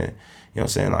I'm saying? You know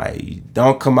what I'm saying? Like,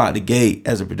 don't come out the gate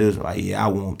as a producer like, yeah, I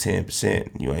want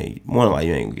 10%. You ain't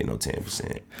gonna get no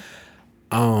 10%.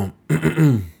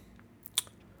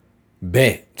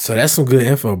 Bet. So that's some good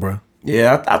info, bro.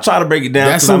 Yeah, I try to break it down.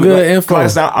 That's some good info.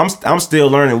 I'm still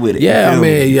learning with it. Yeah, I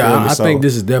mean, I So, think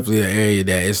this is definitely an area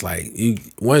that it's like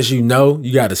once you know,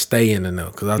 you got to stay in the know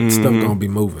because stuff gonna be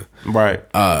moving. Right.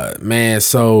 Man.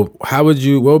 So what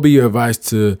would be your advice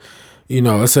to,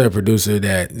 let's say a producer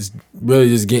that is really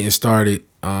just getting started,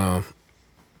 and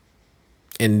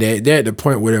they're at the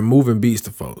point where they're moving beats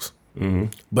to folks,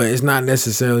 but it's not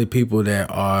necessarily people that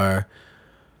are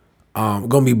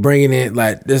gonna be bringing in,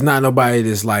 like, there's not nobody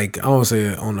that's like, I don't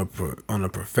say on a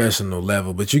professional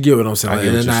level, but you get what I'm saying. I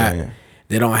get what you're saying.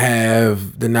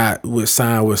 They're not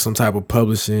signed with some type of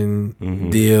publishing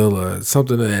deal or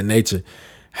something of that nature.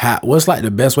 What's like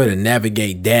the best way to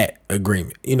navigate that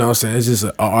agreement? You know what I'm saying? It's just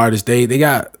an artist. They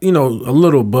got, a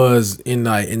little buzz in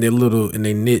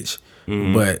their niche,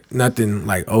 but nothing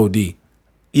like OD.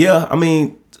 Yeah, I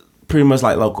mean, pretty much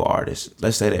like local artists.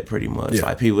 Let's say that pretty much. Yeah.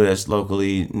 Like people that's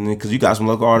locally, because you got some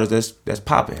local artists that's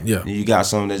popping. Yeah. You got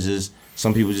some that's just,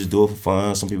 some people just do it for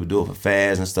fun, some people do it for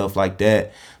fads and stuff like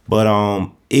that. But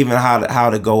even how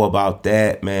to go about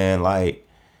that, man, like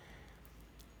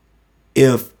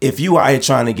if you out here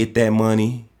trying to get that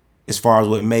money as far as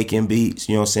with making beats,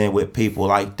 you know what I'm saying, with people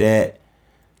like that,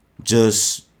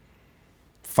 just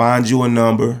find you a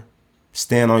number,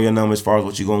 stand on your number as far as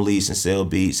what you're gonna lease and sell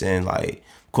beats, and like,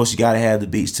 of course, you gotta have the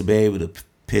beats to be able to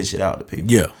pitch it out to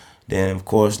people. Yeah. Then of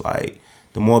course, like,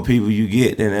 the more people you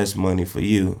get, then that's money for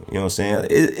you. You know what I'm saying?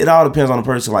 It all depends on the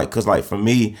person. Like, cause like for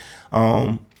me,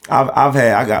 I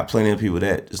got plenty of people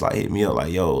that just like hit me up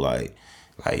like, yo,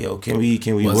 can we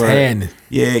What's work? happening?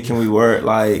 Yeah, can we work?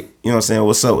 Like, you know what I'm saying?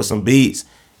 What's up with some beats?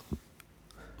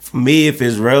 For me, if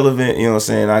it's relevant, you know what I'm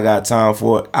saying, I got time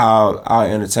for it, I'll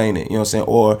entertain it. You know what I'm saying?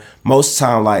 Or most of the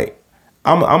time, like,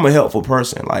 I'm a helpful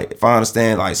person. Like, if I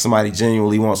understand, like, somebody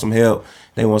genuinely wants some help,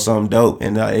 they want something dope,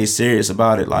 and they serious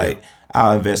about it, like,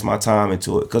 I'll invest my time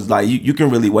into it. Because, like, you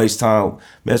can really waste time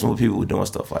messing with people who doing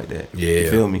stuff like that. Yeah. You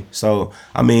feel me? So,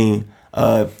 I mean,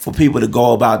 for people to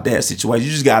go about that situation,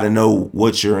 you just got to know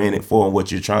what you're in it for and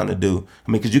what you're trying to do.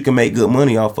 I mean, because you can make good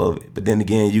money off of it, but then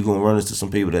again, you're gonna run into some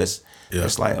people that's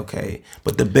like, okay.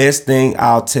 But the best thing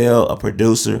I'll tell a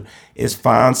producer is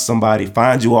find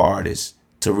you an artist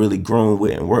to really groom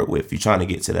with and work with if you're trying to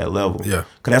get to that level. Yeah.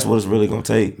 Because that's what it's really going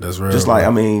to take. That's real. Just like, I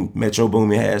mean, Metro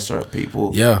Boomin had certain people.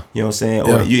 Yeah. You know what I'm saying?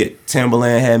 Yeah. Or you get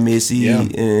Timberland had Missy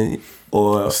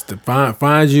or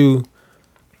find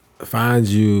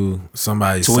you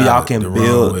somebody so where y'all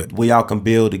can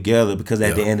build together, because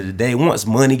at the end of the day, once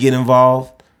money get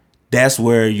involved, that's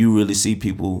where you really see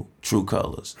people true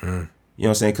colors. You know what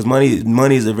I'm saying? Because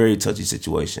money is a very touchy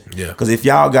situation. Yeah. Because if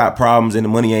y'all got problems and the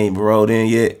money ain't rolled in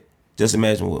yet, just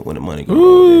imagine when the money gonna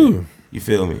roll in. You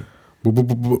feel me?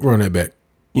 Run that back.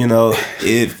 You know,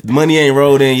 if the money ain't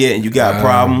rolled in yet and you got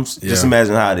problems, just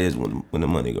imagine how it is when the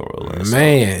money gonna roll in.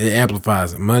 Man, it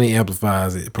amplifies it. Money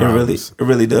amplifies it. Problems. It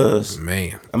really does.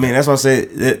 Man. I mean, that's why I said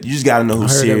that you just gotta know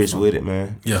who's serious with it,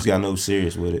 man. You just gotta know who's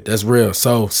serious with it. That's real.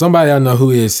 So somebody I know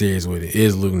who is serious with it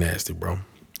is Luke Nasty, bro.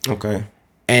 Okay.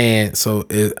 And so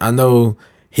I know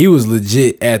he was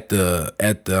legit at the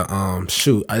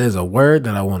shoot. There's a word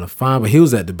that I want to find, but he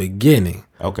was at the beginning.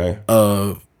 Okay.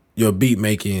 Of your beat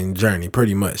making journey,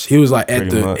 pretty much. He was like he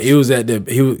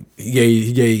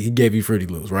gave you Fruity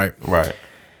Loops, right? Right.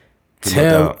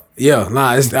 That's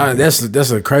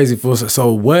a crazy full.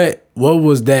 So what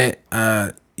was that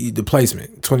the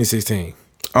placement 2016?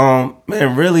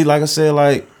 Man, really, like I said,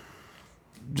 like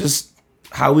just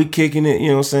how we kicking it, you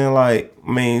know what I'm saying? Like,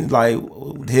 I mean, like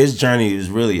his journey is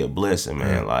really a blessing,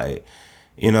 man. Like,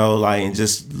 you know, like, and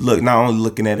just not only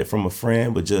looking at it from a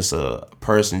friend, but just a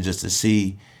person, just to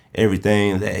see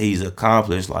everything that he's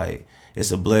accomplished, like,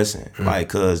 it's a blessing. Like,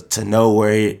 cause to know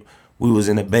where we was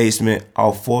in the basement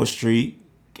off 4th Street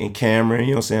in Cameron, you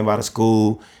know what I'm saying, by the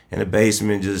school, in the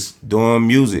basement, just doing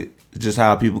music, just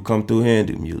how people come through here and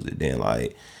do music. Then,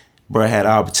 like, bro had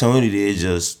an opportunity to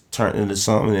just turn into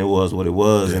something. It was what it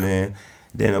was. And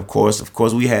then of course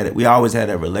we always had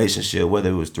that relationship, whether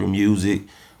it was through music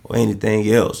or anything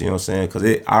else, you know what I'm saying?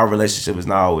 Because our relationship is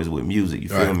not always with music, you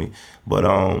feel me? But, you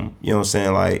know what I'm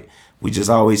saying? Like, we just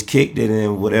always kicked it,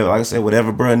 and whatever, like I said,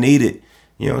 whatever bro needed,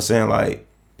 you know what I'm saying? Like,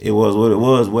 it was what it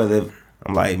was, whether,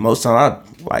 I'm like, most time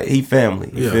he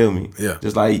family, you feel me? Yeah.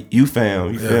 Just like you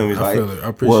fam, you feel me? Like,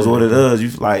 was what it does,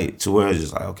 you like, to where it's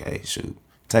just like, okay, shoot,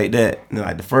 take that. And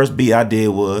like, the first beat I did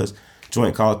was a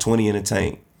joint called 20 in the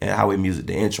Tank, and Highway Music,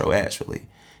 the intro, actually.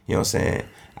 You know what I'm saying?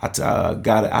 I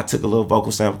took a little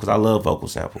vocal sample, because I love vocal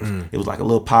samples. It was like a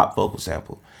little pop vocal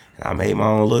sample. And I made my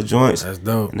own little joints. That's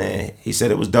dope. And then he said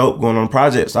it was dope going on the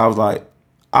project. So I was like,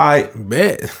 all right.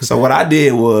 Bet. So what I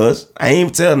did was, I ain't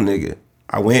even tell the nigga.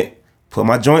 I went, put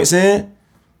my joints in,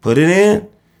 put it in,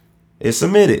 it's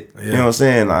submitted. Yeah. You know what I'm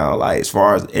saying? Like, as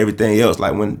far as everything else,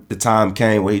 like when the time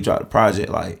came where he dropped the project,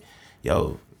 like,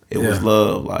 yo, it was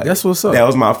love. Like, that's what's up. That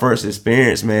was my first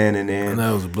experience, man. And then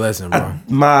that was a blessing, bro.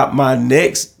 My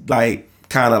next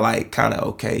kind of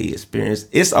okay experience.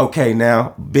 It's okay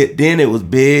now. But then it was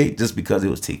big just because it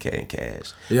was TK and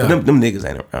Cash. Yeah. But them niggas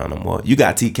ain't around no more. You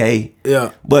got TK.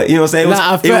 Yeah. But you know what I'm saying?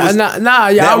 I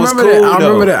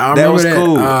remember that. That was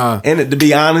cool. And to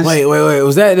be honest. Wait.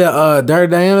 Was that the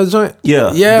Dirty Diana joint?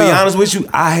 Yeah. Yeah. To be honest with you,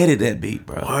 I hated that beat,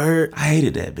 bro. Word. I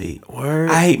hated that beat. Word.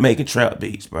 I hate making trap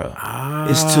beats, bro.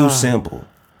 It's too simple.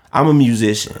 I'm a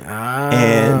musician,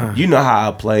 and you know how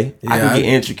I play. I can get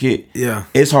intricate. Yeah,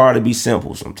 it's hard to be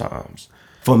simple sometimes.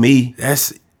 For me,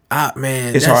 it's hard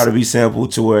to be simple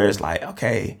to where it's like,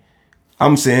 okay,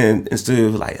 I'm saying instead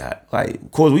of like,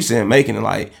 of course we saying making it,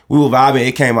 like we were vibing,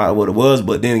 it came out what it was,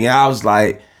 but then again, I was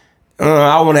like,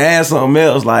 I want to add something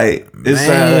else. Like,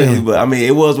 it's but I mean,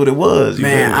 it was what it was.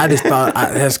 Man, I just thought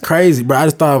that's crazy, bro. I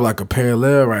just thought of like a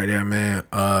parallel right there, man.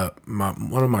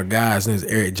 One of my guys, his name is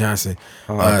Eric Johnson.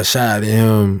 Shout out to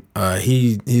him.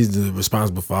 He's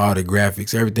responsible for all the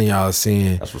graphics, everything y'all are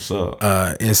seeing. That's what's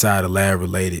up. Inside the Lab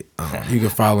related. You can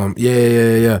follow him.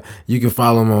 Yeah. You can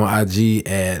follow him on IG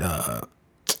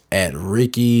at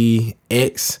Ricky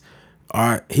X. All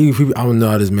right, I don't know.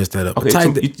 I just messed that up. Okay,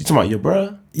 you talking about your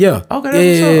bruh? Yeah.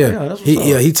 Okay, that's what's up.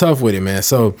 Yeah, he tough with it, man.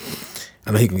 So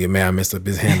I know he can get mad I messed up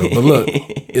his handle, but look,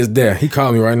 it's there. He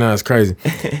called me right now. It's crazy.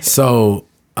 So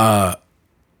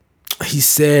he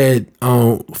said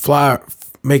on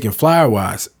making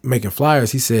flyers.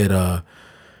 He said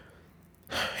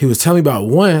he was telling me about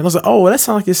one. I was like, oh, that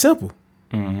sounds like it's simple.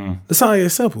 Mm-hmm. That sounds like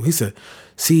it's simple. He said,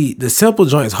 see, the simple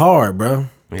joint's hard, bro.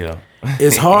 Yeah,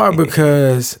 it's hard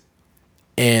because.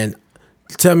 And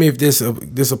tell me if this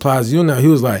applies to you now. He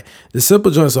was like, the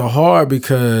simple joints are hard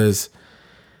because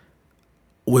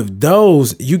with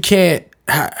those, you can't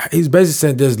he's basically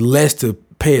saying there's less to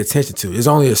pay attention to. There's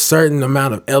only a certain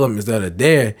amount of elements that are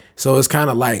there. So it's kind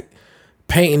of like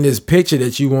painting this picture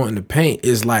that you want to paint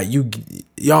is like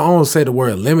y'all almost say the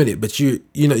word limited, but you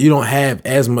know you don't have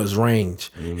as much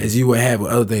range as you would have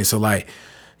with other things. So like,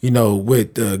 you know,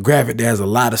 with the graphic, there's a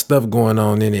lot of stuff going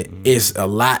on in it. It's a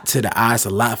lot to the eye. It's a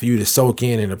lot for you to soak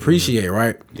in and appreciate,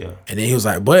 right? Yeah. And then he was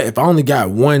like, but if I only got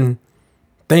one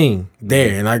thing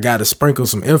there and I got to sprinkle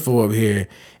some info up here,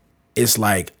 it's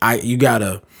like it's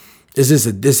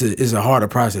a harder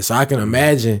process. So I can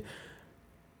imagine,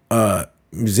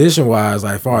 musician wise,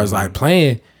 like far as like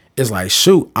playing, it's like,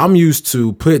 shoot, I'm used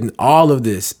to putting all of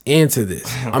this into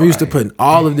this. I'm used to putting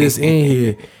all of this in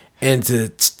here, and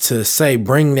to say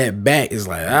bring that back is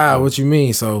like, what you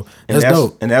mean? So that's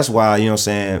dope. And that's why, you know what I'm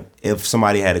saying, if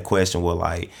somebody had a question, well,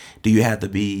 like, do you have to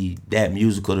be that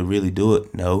musical to really do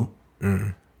it? No.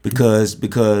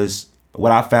 Because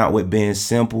what I found with being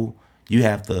simple, you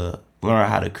have to learn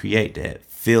how to create that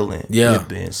feeling with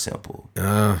being simple.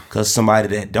 Because somebody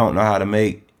that don't know how to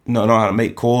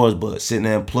make chords, but sitting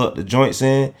there and pluck the joints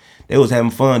in, they was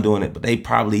having fun doing it, but they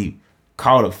probably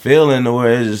caught a feeling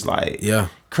where it's just like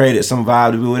created some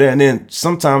vibe to be with it. And then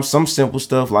sometimes some simple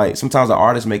stuff, like sometimes the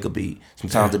artist make a beat,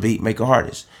 sometimes the beat make an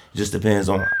artist. It just depends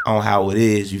on how it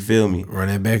is, you feel me? Run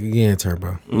that back again,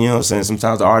 Turbo. You know what I'm saying?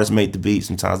 Sometimes the artist made the beat,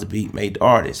 sometimes the beat made the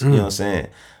artist. You know what I'm saying?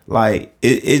 Like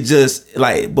it just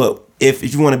like, but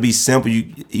if you want to be simple,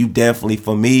 you definitely,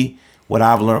 for me, what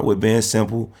I've learned with being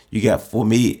simple, for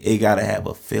me, it gotta have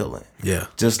a feeling. Yeah.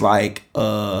 Just like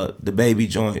the baby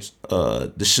joints,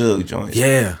 the Suge joints.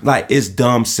 Yeah. Like it's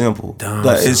dumb simple.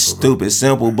 It's stupid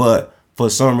simple, but for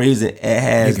some reason it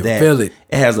has feel it.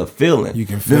 It has a feeling. You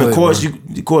can feel it. Then of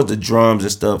course the drums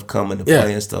and stuff come into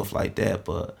play and stuff like that.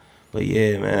 But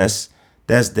yeah, man,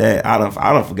 that's that. I don't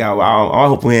forgot. I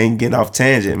hope we ain't getting off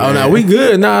tangent, man. Oh no, we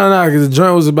good. No, because the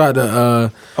joint was about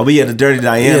the. The Dirty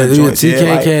Diana joint.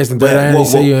 TK Cast and Dirty Diana.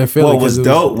 Say you in Philly. What was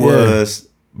dope was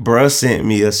bruh sent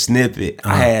me a snippet.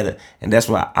 I had and that's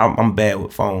why I'm bad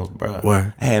with phones, bruh.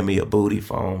 What? I had me a booty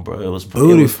phone, bro.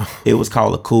 It was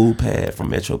called a Cool Pad from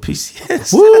Metro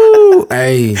PCS. Woo!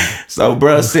 Hey. So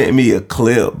bruh sent me a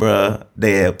clip, bruh.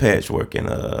 They had Patchwork in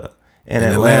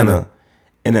Atlanta.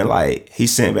 And then like he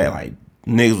sent back like,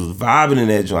 niggas was vibing in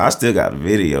that joint. I still got the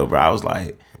video, bro. I was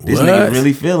like, this nigga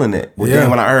really feeling it. But then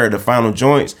when I heard the final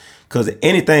joints, because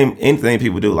anything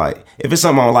people do, like, if it's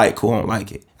something I don't like, cool, I don't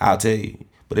like it, I'll tell you.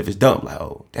 But if it's dope, like,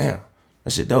 oh, damn,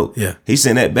 that shit dope. Yeah. He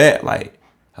sent that back, like,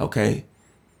 okay,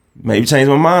 maybe change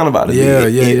my mind about it.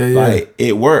 Yeah. Like,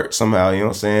 it worked somehow, you know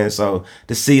what I'm saying? So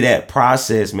to see that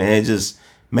process, man, it just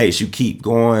makes you keep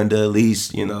going to at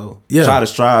least, you know, try to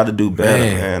strive to do better,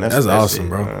 man. That's awesome,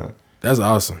 bro. Man. That's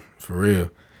awesome. For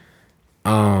real.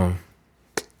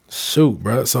 Shoot,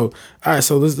 bro. So all right,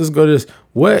 so let's go to this.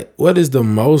 What is the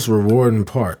most rewarding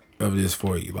part of this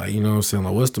for you? Like, you know what I'm saying?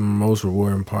 Like, what's the most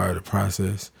rewarding part of the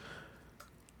process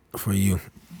for you?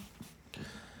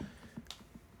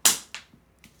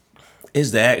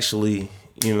 Is to actually,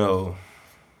 you know,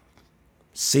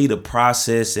 see the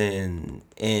process and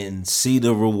see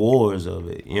the rewards of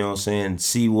it. You know what I'm saying?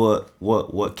 See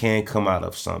what can come out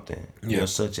of something. You know,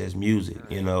 such as music,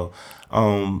 you know.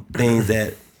 Things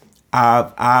that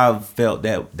I've felt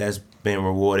that's been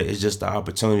rewarded is just the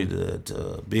opportunity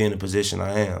to be in the position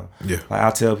I am. Yeah. Like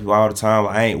I tell people all the time,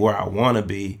 like, I ain't where I want to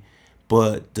be,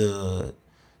 but to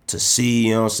see,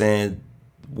 you know what I'm saying,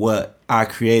 what I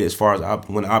created as far as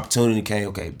when the opportunity came,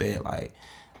 okay, bet, like,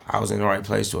 I was in the right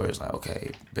place where it's like,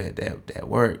 okay, bet that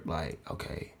worked. Like,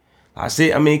 okay. I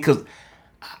see, I mean, because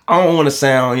I don't want to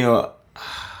sound, you know,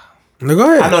 no, go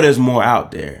ahead. I know there's more out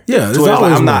there. Yeah, there's always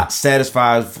like, I'm not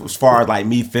satisfied as far as like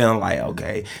me feeling like,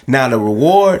 okay, now the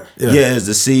reward, is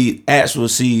to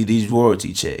see these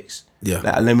royalty checks. Yeah.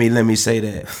 Now, let me say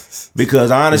that.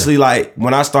 Because honestly, like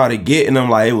when I started getting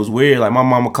them, like it was weird. Like my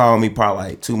mama called me probably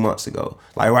like 2 months ago.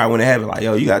 Like right when it happened, like,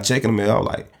 yo, you got checking them. I was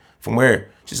like, from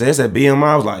where? She said, it's at BMI.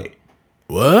 I was like,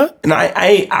 what? And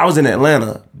I was in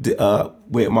Atlanta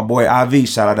with my boy IV.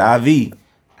 Shout out to IV.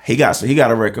 He got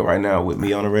a record right now with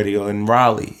me on the radio in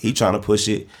Raleigh. He trying to push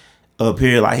it up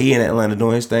here. Like he in Atlanta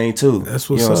doing his thing too. That's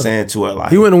what's you know what I'm saying? To where like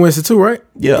he went to Winston too, right?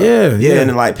 Yeah. And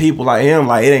then like people like him,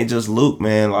 like it ain't just Luke,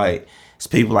 man. Like it's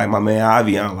people like my man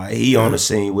Ivy on, like he on the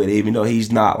scene with it, even though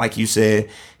he's not, like you said,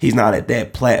 he's not at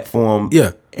that platform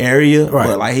area. Right.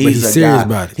 But like he's a serious guy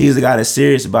about it. He's a guy that's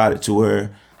serious about it to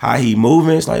where how he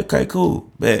moving, it's like, okay,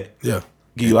 cool. Bet. Yeah.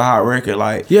 Give you a hot record,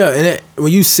 like and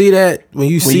when you see that, when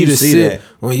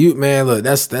you man, look,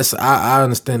 that's I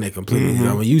understand that completely. Mm-hmm. You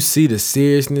know, when you see the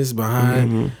seriousness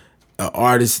behind an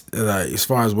artist, like as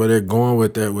far as where they're going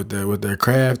with their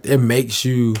craft, it makes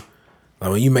you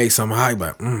Like when you make something hype,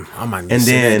 like I might need And to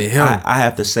send that to then him. I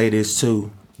have to say this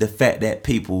too: the fact that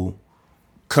people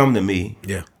come to me,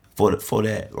 Yeah. for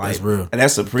that, like, That's real. and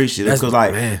that's appreciative That's- because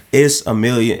like man. it's a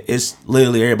million, it's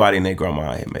literally everybody and their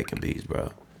grandma out here making beats, bro.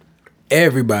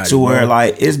 Everybody. To where bro.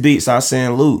 like it's beats I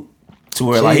send Luke, to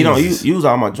where like he don't Jesus. use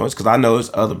all my joints because I know there's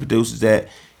other producers that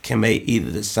can make either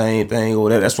the same thing or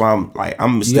whatever. That's why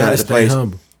I'm you still gotta at the stay place.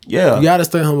 humble. Yeah, You gotta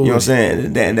stay humble. You know what I'm with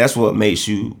it. saying? And that's what makes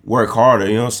you work harder.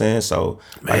 You know what I'm saying? So,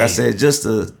 like I Man. said, just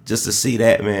to see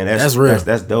that, man, That's real.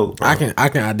 That's dope. Bro. I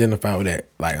can identify with that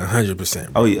like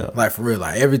 100%. Oh, yeah. Like for real.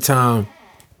 Like anytime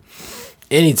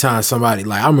somebody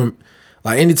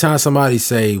anytime somebody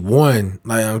say one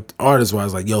like artist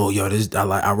wise like yo this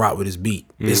I rock with this beat.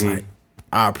 It's like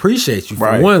I appreciate you for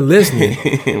Right. one listening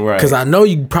Right. because I know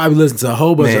you probably listen to a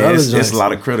whole bunch of Man, other it's joints. a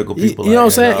lot of critical You people. know what I'm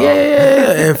out saying? here,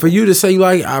 dog. Yeah. And for you to say you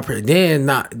like then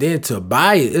to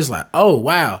buy it, it's like, oh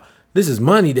wow, this is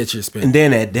money that you're spending. And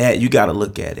then at that, you got to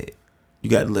look at it. You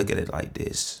got to look at it like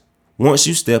this. Once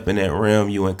you step in that realm,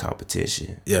 you in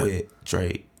competition with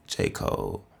Drake, J.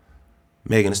 Cole,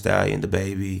 Megan Thee Stallion,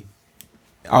 DaBaby,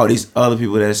 all these other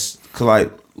people that's cause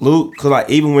like Luke, cause like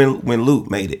even when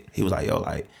Luke made it, he was like, yo,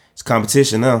 like it's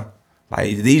competition now.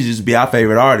 Like these used to be our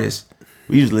favorite artists.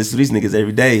 We used to listen to these niggas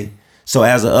every day. So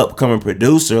as an upcoming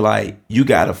producer, like you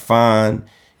gotta find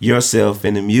yourself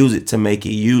in the music to make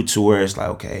it you to where it's like,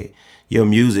 okay, your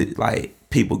music, like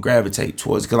people gravitate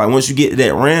towards. Cause like once you get to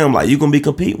that realm, like you gonna be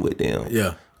competing with them.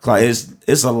 Yeah. Like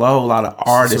it's a whole lot of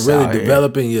artists So really out here.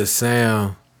 developing your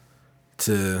sound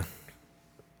to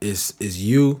is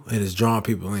you and it's drawing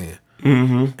people in.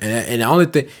 Mm-hmm. And the only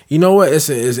thing, you know what, it's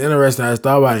interesting. I just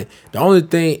thought about it. The only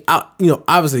thing,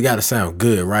 obviously got to sound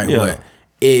good, right? Yeah.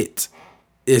 But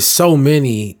it's so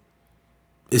many,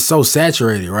 it's so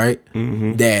saturated, right?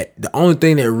 Mm-hmm. That the only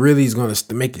thing that really is going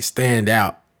to make it stand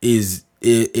out is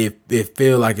if it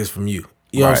feel like it's from you.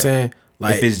 You know what I'm Right. saying?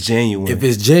 Like if it's genuine. If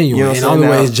it's genuine, You know what and the I'm only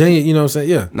saying? way Now- it's genuine, you know what I'm saying?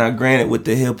 Yeah. Now, granted, with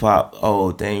the hip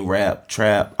hop, thing, rap,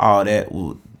 trap, all that,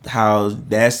 how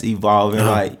that's evolving.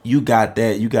 Like you got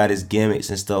that, you got his gimmicks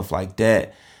and stuff like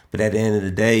that. But at the end of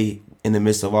the day, in the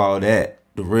midst of all that,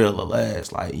 the real will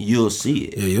last. Like you'll see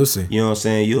it. Yeah, you'll see. You know what I'm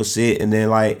saying? You'll see it, and then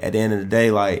like at the end of the day,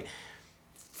 like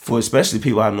for especially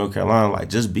people out of North Carolina, like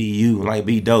just be you, like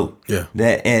be dope. Yeah.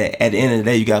 That and at the end of the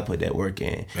day, you gotta put that work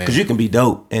in because you can be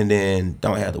dope and then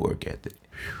don't have the work ethic.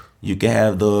 You can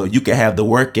have the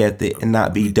work ethic and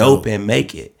not be dope and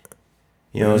make it.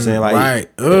 You know what I'm saying? Like, Right.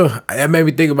 Ugh. That made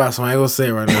me think about something. I ain't gonna say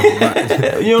it right now.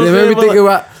 But You know what I'm that made me saying? think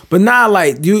about. But now,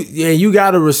 like you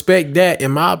gotta respect that.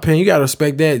 In my opinion, you gotta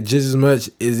respect that just as much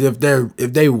as if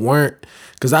they weren't.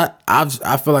 Because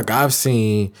I feel like I've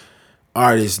seen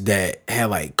artists that had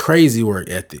like crazy work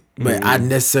ethic, but I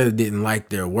necessarily didn't like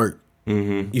their work.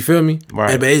 Mm-hmm. You feel me?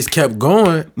 Right. And they just kept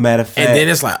going. Matter of fact, And then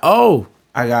it's like, oh,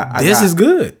 this is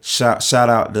good. Shout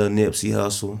out to Nipsey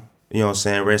Hussle. You know what I'm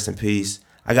saying? Rest in peace.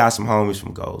 I got some homies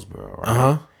from Goldsboro, right?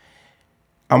 Uh-huh.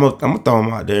 I'm gonna throw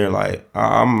them out there. Like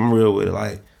I'm real with it.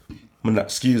 Like,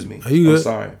 excuse me. Are you good? I'm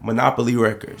sorry. Monopoly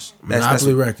Records.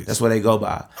 Monopoly Records. That's what they go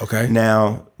by. Okay.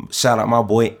 Now, shout out my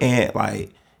boy Ant.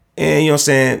 Like, and you know what I'm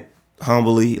saying?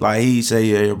 Humbly, like he say,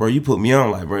 yeah, bro, you put me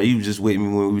on. Like, bro, you was just with me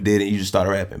when we did it. You just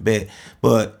started rapping. Bet,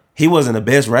 but he wasn't the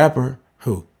best rapper.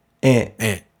 Who? Ant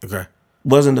Okay.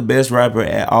 wasn't the best rapper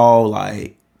at all.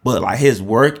 Like, but like his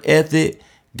work ethic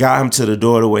got him to the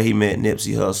door to where he met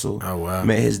Nipsey Hussle. Oh, wow.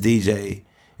 Met his DJ,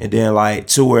 and then like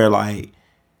to where like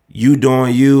you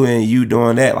doing you and you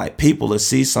doing that, like people will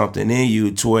see something in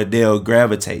you to where they'll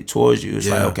gravitate towards you. It's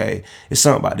like, okay, it's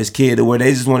something about this kid to where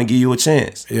they just want to give you a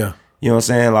chance. Yeah. You know what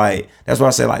I'm saying? Like, that's why I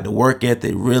say, like, the work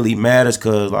ethic really matters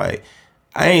because, like,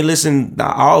 I ain't listened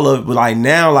to all of it, but, like,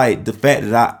 now, like, the fact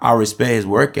that I respect his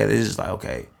work ethic, it's just like,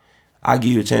 okay, I'll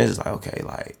give you a chance. It's like, okay,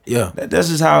 like, Yeah. that's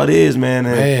just how it is, man.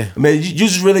 And, Man. I mean, you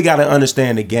just really got to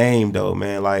understand the game, though,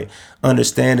 man. Like,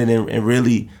 understand it and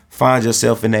really find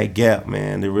yourself in that gap,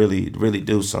 man, to really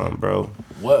do something, bro.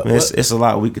 What- Man, what- it's a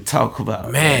lot we could talk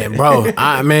about. Man, bro. Look,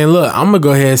 I'm gonna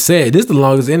go ahead and say it. This is the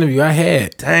longest interview I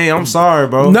had. Dang, I'm sorry,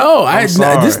 bro. No, I'm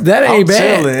sorry. that ain't I'm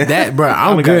bad. chilling. That, bro,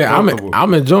 I'm I got good. comfortable.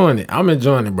 I'm enjoying it. I'm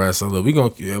enjoying it, bro. So look, we gonna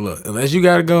look. Unless you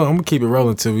gotta go, I'm gonna keep it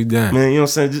rolling till we done. Man, you know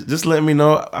what I'm saying? Just let me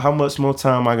know how much more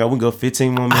time I got. We can go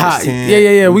 15 more minutes. 10.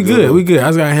 Yeah. We good. We good. I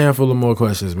just got a handful of more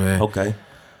questions, man. Okay.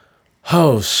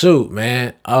 Oh shoot,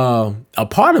 man. A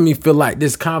part of me feel like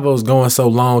this convo is going so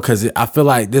long because I feel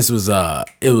like this was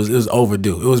it was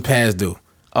overdue. It was past due.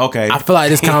 Okay. I feel like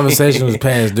this conversation was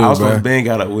past due, I was bro. supposed to been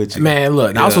got up with you. Man,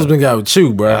 look, I was supposed to be out with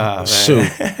you, bro. Man.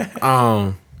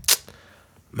 Shoot.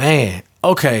 Man.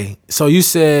 Okay. So you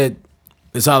said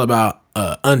it's all about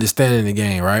understanding the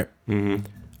game, right? Mm-hmm.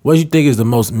 What do you think is the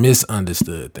most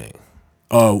misunderstood thing?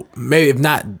 Or maybe if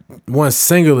not one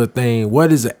singular thing,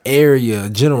 what is a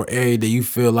general area that you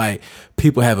feel like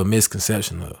people have a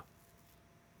misconception of?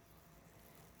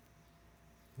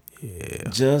 Yeah.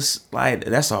 Just like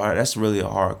that's really a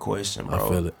hard question, bro. I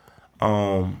feel it.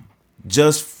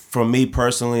 Just from me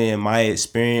personally and my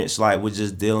experience, like with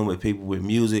just dealing with people with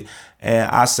music, and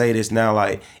I say this now,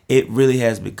 like it really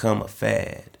has become a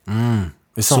fad.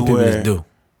 It's something people just do.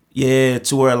 Yeah,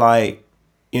 to where like,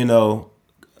 you know,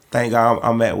 thank God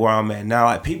I'm at where I'm at now.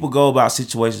 Like people go about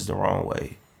situations the wrong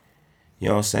way. You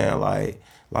know what I'm saying?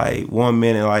 Like 1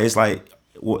 minute, like it's like,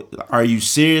 what, are you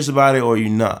serious about it or are you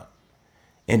not?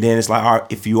 And then it's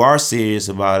like, if you are serious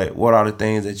about it, what are the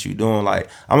things that you're doing? Like,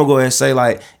 I'm going to go ahead and say,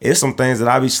 like, it's some things that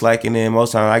I be slacking in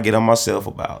most times I get on myself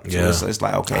about. Yeah. So it's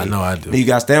like, okay. I know I do. You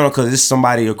got to stand on because it's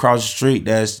somebody across the street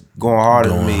that's going harder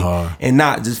than me. And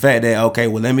not just the fact that, okay,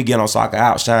 well, let me get on so I can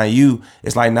outshine you.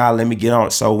 It's like, nah, let me get on.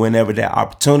 So whenever that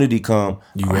opportunity come,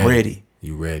 I'm ready.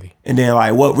 You ready? And then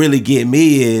like what really get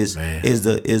me is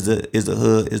the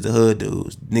hood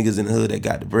dudes, niggas in the hood that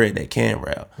got the bread that can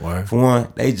rap. Word. For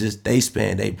one, they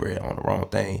spend their bread on the wrong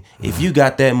thing. If you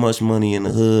got that much money in the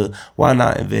hood, why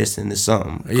not invest into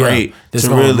something great to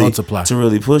really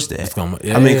push that?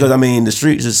 The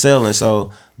streets are selling,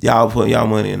 so y'all put y'all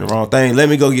money in the wrong thing. Let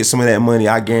me go get some of that money.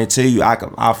 I guarantee you,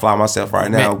 I'll fly myself right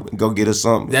now and go get us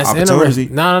something. That's opportunity.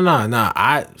 interesting. No.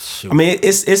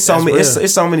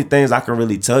 It's so many things I can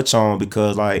really touch on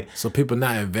because like. So people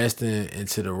not investing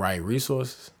into the right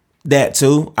resources. That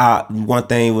too. One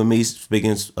thing with me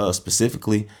speaking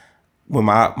specifically, when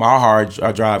my hard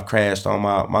drive crashed on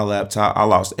my laptop, I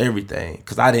lost everything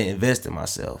because I didn't invest in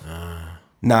myself.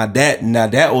 Now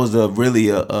that was really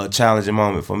a challenging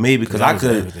moment for me because I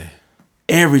could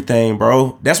everything,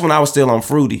 bro. That's when I was still on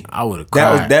Fruity. I would have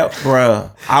cried.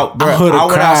 Bruh.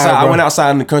 I went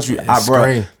outside in the country.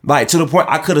 Like to the point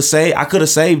I could have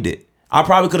saved it. I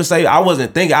probably could have saved it. I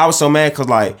wasn't thinking. I was so mad because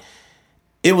like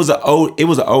it was a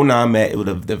 09 Mac. It was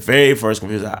the very first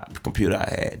computer I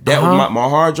had. That was my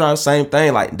hard drive. Same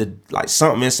thing. Like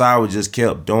something inside was just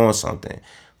kept doing something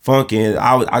funky. And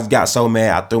I got so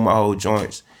mad I threw my whole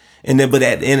joints. And then, but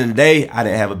at the end of the day, I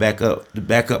didn't have a backup to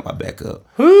back up my backup.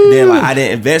 And then like I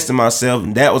didn't invest in myself,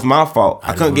 and that was my fault.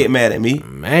 I couldn't get mad at me,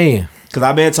 man, because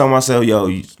I've been telling myself, "Yo,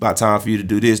 it's about time for you to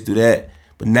do this, do that."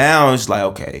 But now it's like,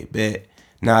 okay, bet.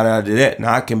 Now that I did that,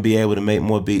 now I can be able to make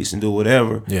more beats and do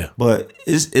whatever. Yeah. But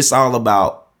it's all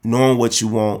about knowing what you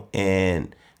want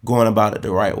and going about it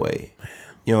the right way.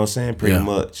 You know what I'm saying? Pretty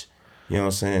much. You know what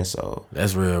I'm saying? So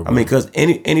that's real, bro. I mean, because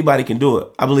anybody can do it.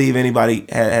 I believe anybody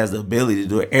has the ability to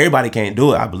do it. Everybody can't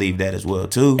do it. I believe that as well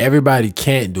too. Everybody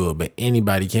can't do it, but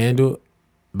anybody can do it.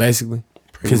 Basically,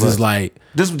 because it's like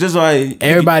this why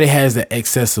everybody has the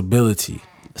accessibility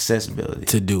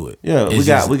to do it. Yeah, we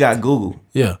got Google.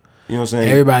 Yeah, you know what I'm saying.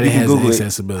 Everybody has Google the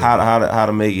accessibility. How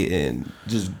to make it and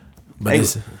just.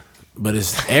 But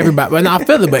it's everybody. But I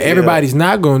feel it. But everybody's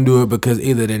not gonna do it because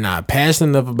either they're not passionate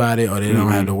enough about it, or they don't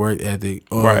have the work ethic,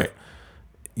 or or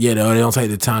they don't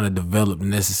take the time to develop the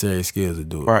necessary skills to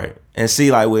do it. Right. And see,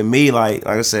 like with me, like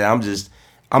I said,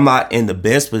 I'm not in the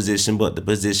best position, but the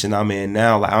position I'm in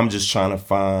now, like I'm just trying to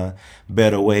find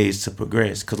better ways to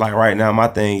progress. Cause like right now, my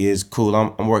thing is cool.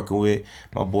 I'm working with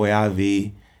my boy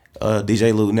IV.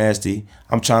 DJ Luke Nasty.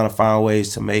 I'm trying to find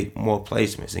ways to make more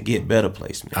placements and get better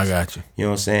placements. I got you. You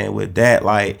know what I'm saying? With that,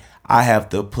 like I have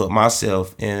to put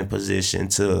myself in a position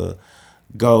to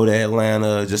go to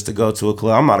Atlanta just to go to a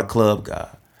club. I'm not a club guy.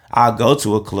 I'll go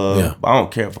to a club, but I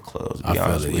don't care for clubs, to be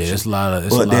honest with you. It's a lot of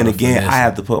But then again, I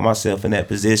have to put myself in that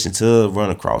position to run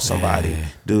across somebody,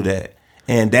 do that.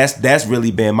 And that's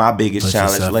really been my biggest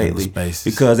challenge lately.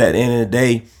 Because at the end of the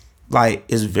day, like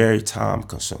it's very time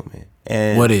consuming.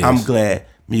 And what is? I'm glad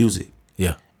music.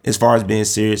 Yeah. As far as being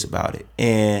serious about it.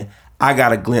 And I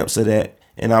got a glimpse of that.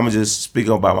 And I'm just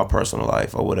speaking about my personal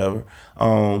life or whatever.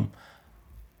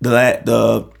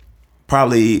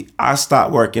 Probably I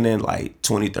stopped working in like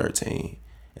 2013.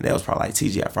 And that was probably like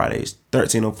TGI Fridays,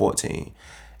 13 or 14.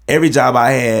 Every job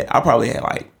I had, I probably had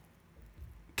like,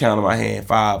 count on my hand,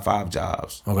 five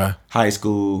jobs. Okay. High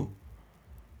school,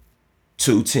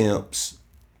 two temps,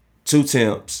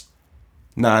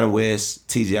 9 West,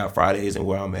 TGI Fridays, and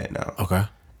where I'm at now. Okay.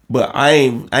 But I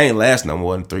ain't last no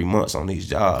more than 3 months on these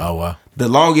jobs. Oh wow. The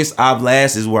longest I've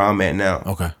lasted is where I'm at now.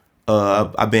 Okay.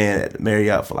 I've been at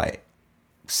Marriott for like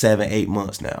 7-8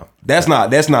 months now. That's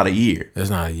not a year. That's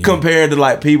not a year. Compared to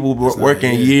like people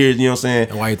working years, you know what I'm saying?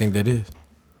 And why you think that is?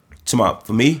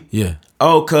 For me? Yeah.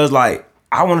 Oh, cause like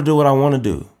I want to do what I want to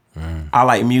do. I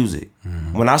like music.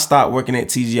 When I stopped working at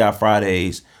TGI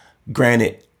Fridays,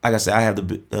 granted, like I said, I have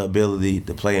the ability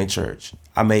to play in church.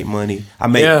 I make money. I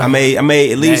made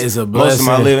at least most of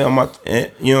my living on my,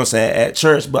 you know what I'm saying, at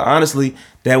church. But honestly,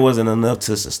 that wasn't enough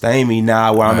to sustain me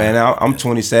now where I'm at now. I'm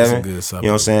 27. You know what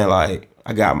I'm saying? Like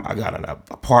I got an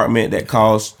apartment that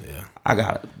costs. Yeah. I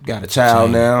got a child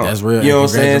now. That's real. You know what I'm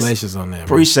saying? Congratulations on that.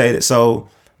 Appreciate it. So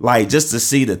like just to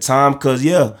see the time, cause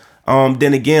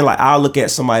then again, like I'll look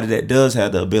at somebody that does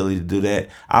have the ability to do that.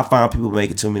 I find people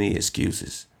making too many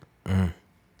excuses.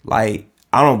 Like,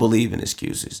 I don't believe in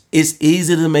excuses. It's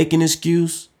easy to make an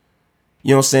excuse.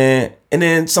 You know what I'm saying? And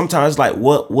then sometimes like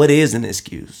what is an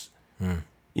excuse? You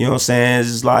know what I'm saying? It's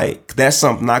just like that's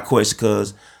something I question,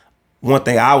 because one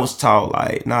thing I was taught,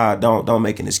 like, nah, don't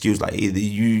make an excuse. Like either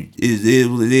it is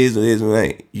what it is or it is what it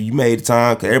ain't. You made the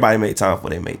time, because everybody made time for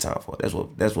what they made time for. That's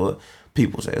what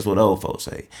people say. That's what old folks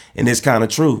say. And it's kind of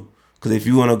true. Because if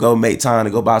you want to go make time to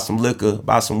go buy some liquor,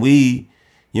 buy some weed,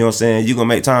 you know what I'm saying, you're going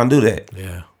to make time to do that.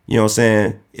 Yeah. You know what I'm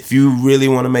saying? If you really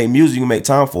want to make music, you can make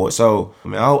time for it. So, I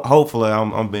mean, hopefully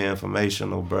I'm being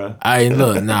informational, bro.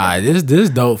 Look, this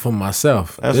dope for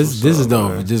myself. This is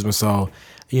dope for just so,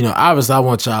 you know, obviously I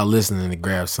want y'all listening to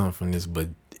grab something from this, but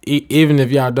even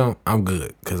if y'all don't, I'm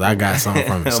good, because I got something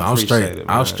from it. So I'm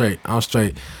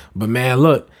straight. But man,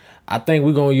 look, I think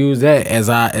we're gonna use that as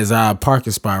our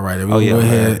parking spot right there. Go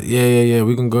ahead. Yeah.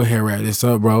 We can go ahead and wrap this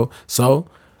up, bro. So,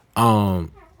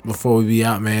 before we be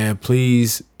out, man,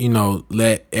 please, you know,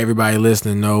 let everybody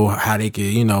listening know how they can,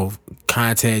 you know,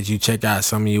 contact you, check out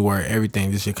some of your work,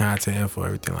 everything, just your content info,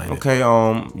 everything like that. Okay,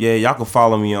 y'all can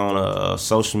follow me on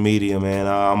social media, man.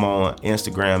 I'm on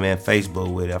Instagram and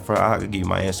Facebook with it. I can give you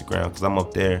my Instagram because I'm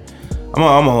up there. I'm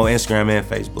on Instagram and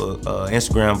Facebook.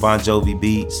 Instagram Von Jovi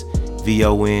Beats,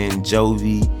 VON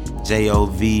Jovi,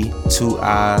 JOV, 2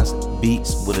 I's,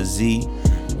 Beats with a Z. You know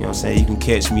what I'm saying? You can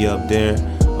catch me up there.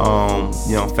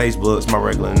 You know, Facebook, it's my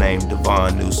regular name,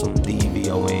 Devon Newsome,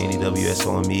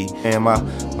 DEVONNEWSOME. And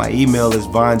my email is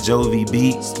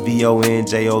VonJoviBeats,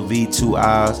 VONJOV, 2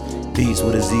 I's, Beats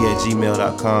with a Z at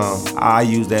gmail.com. I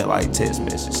use that like text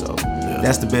message, so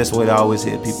that's the best way to always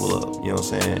hit people up, you know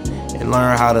what I'm saying? And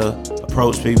learn how to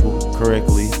approach people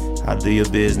correctly, how to do your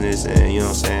business, and you know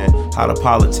what I'm saying, how to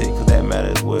politic for that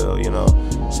matter as well, you know.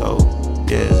 So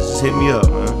yeah, just hit me up,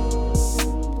 man.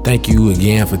 Thank you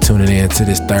again for tuning in to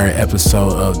this third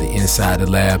episode of the Inside the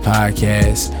Lab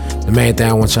podcast. The main thing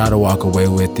I want y'all to walk away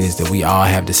with is that we all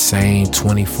have the same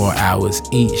 24 hours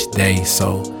each day,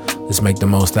 so let's make the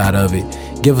most out of it.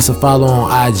 Give us a follow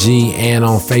on IG and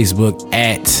on Facebook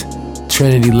at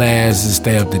Trinity Labs to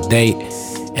stay up to date,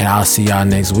 and I'll see y'all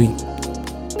next week.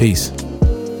 Peace.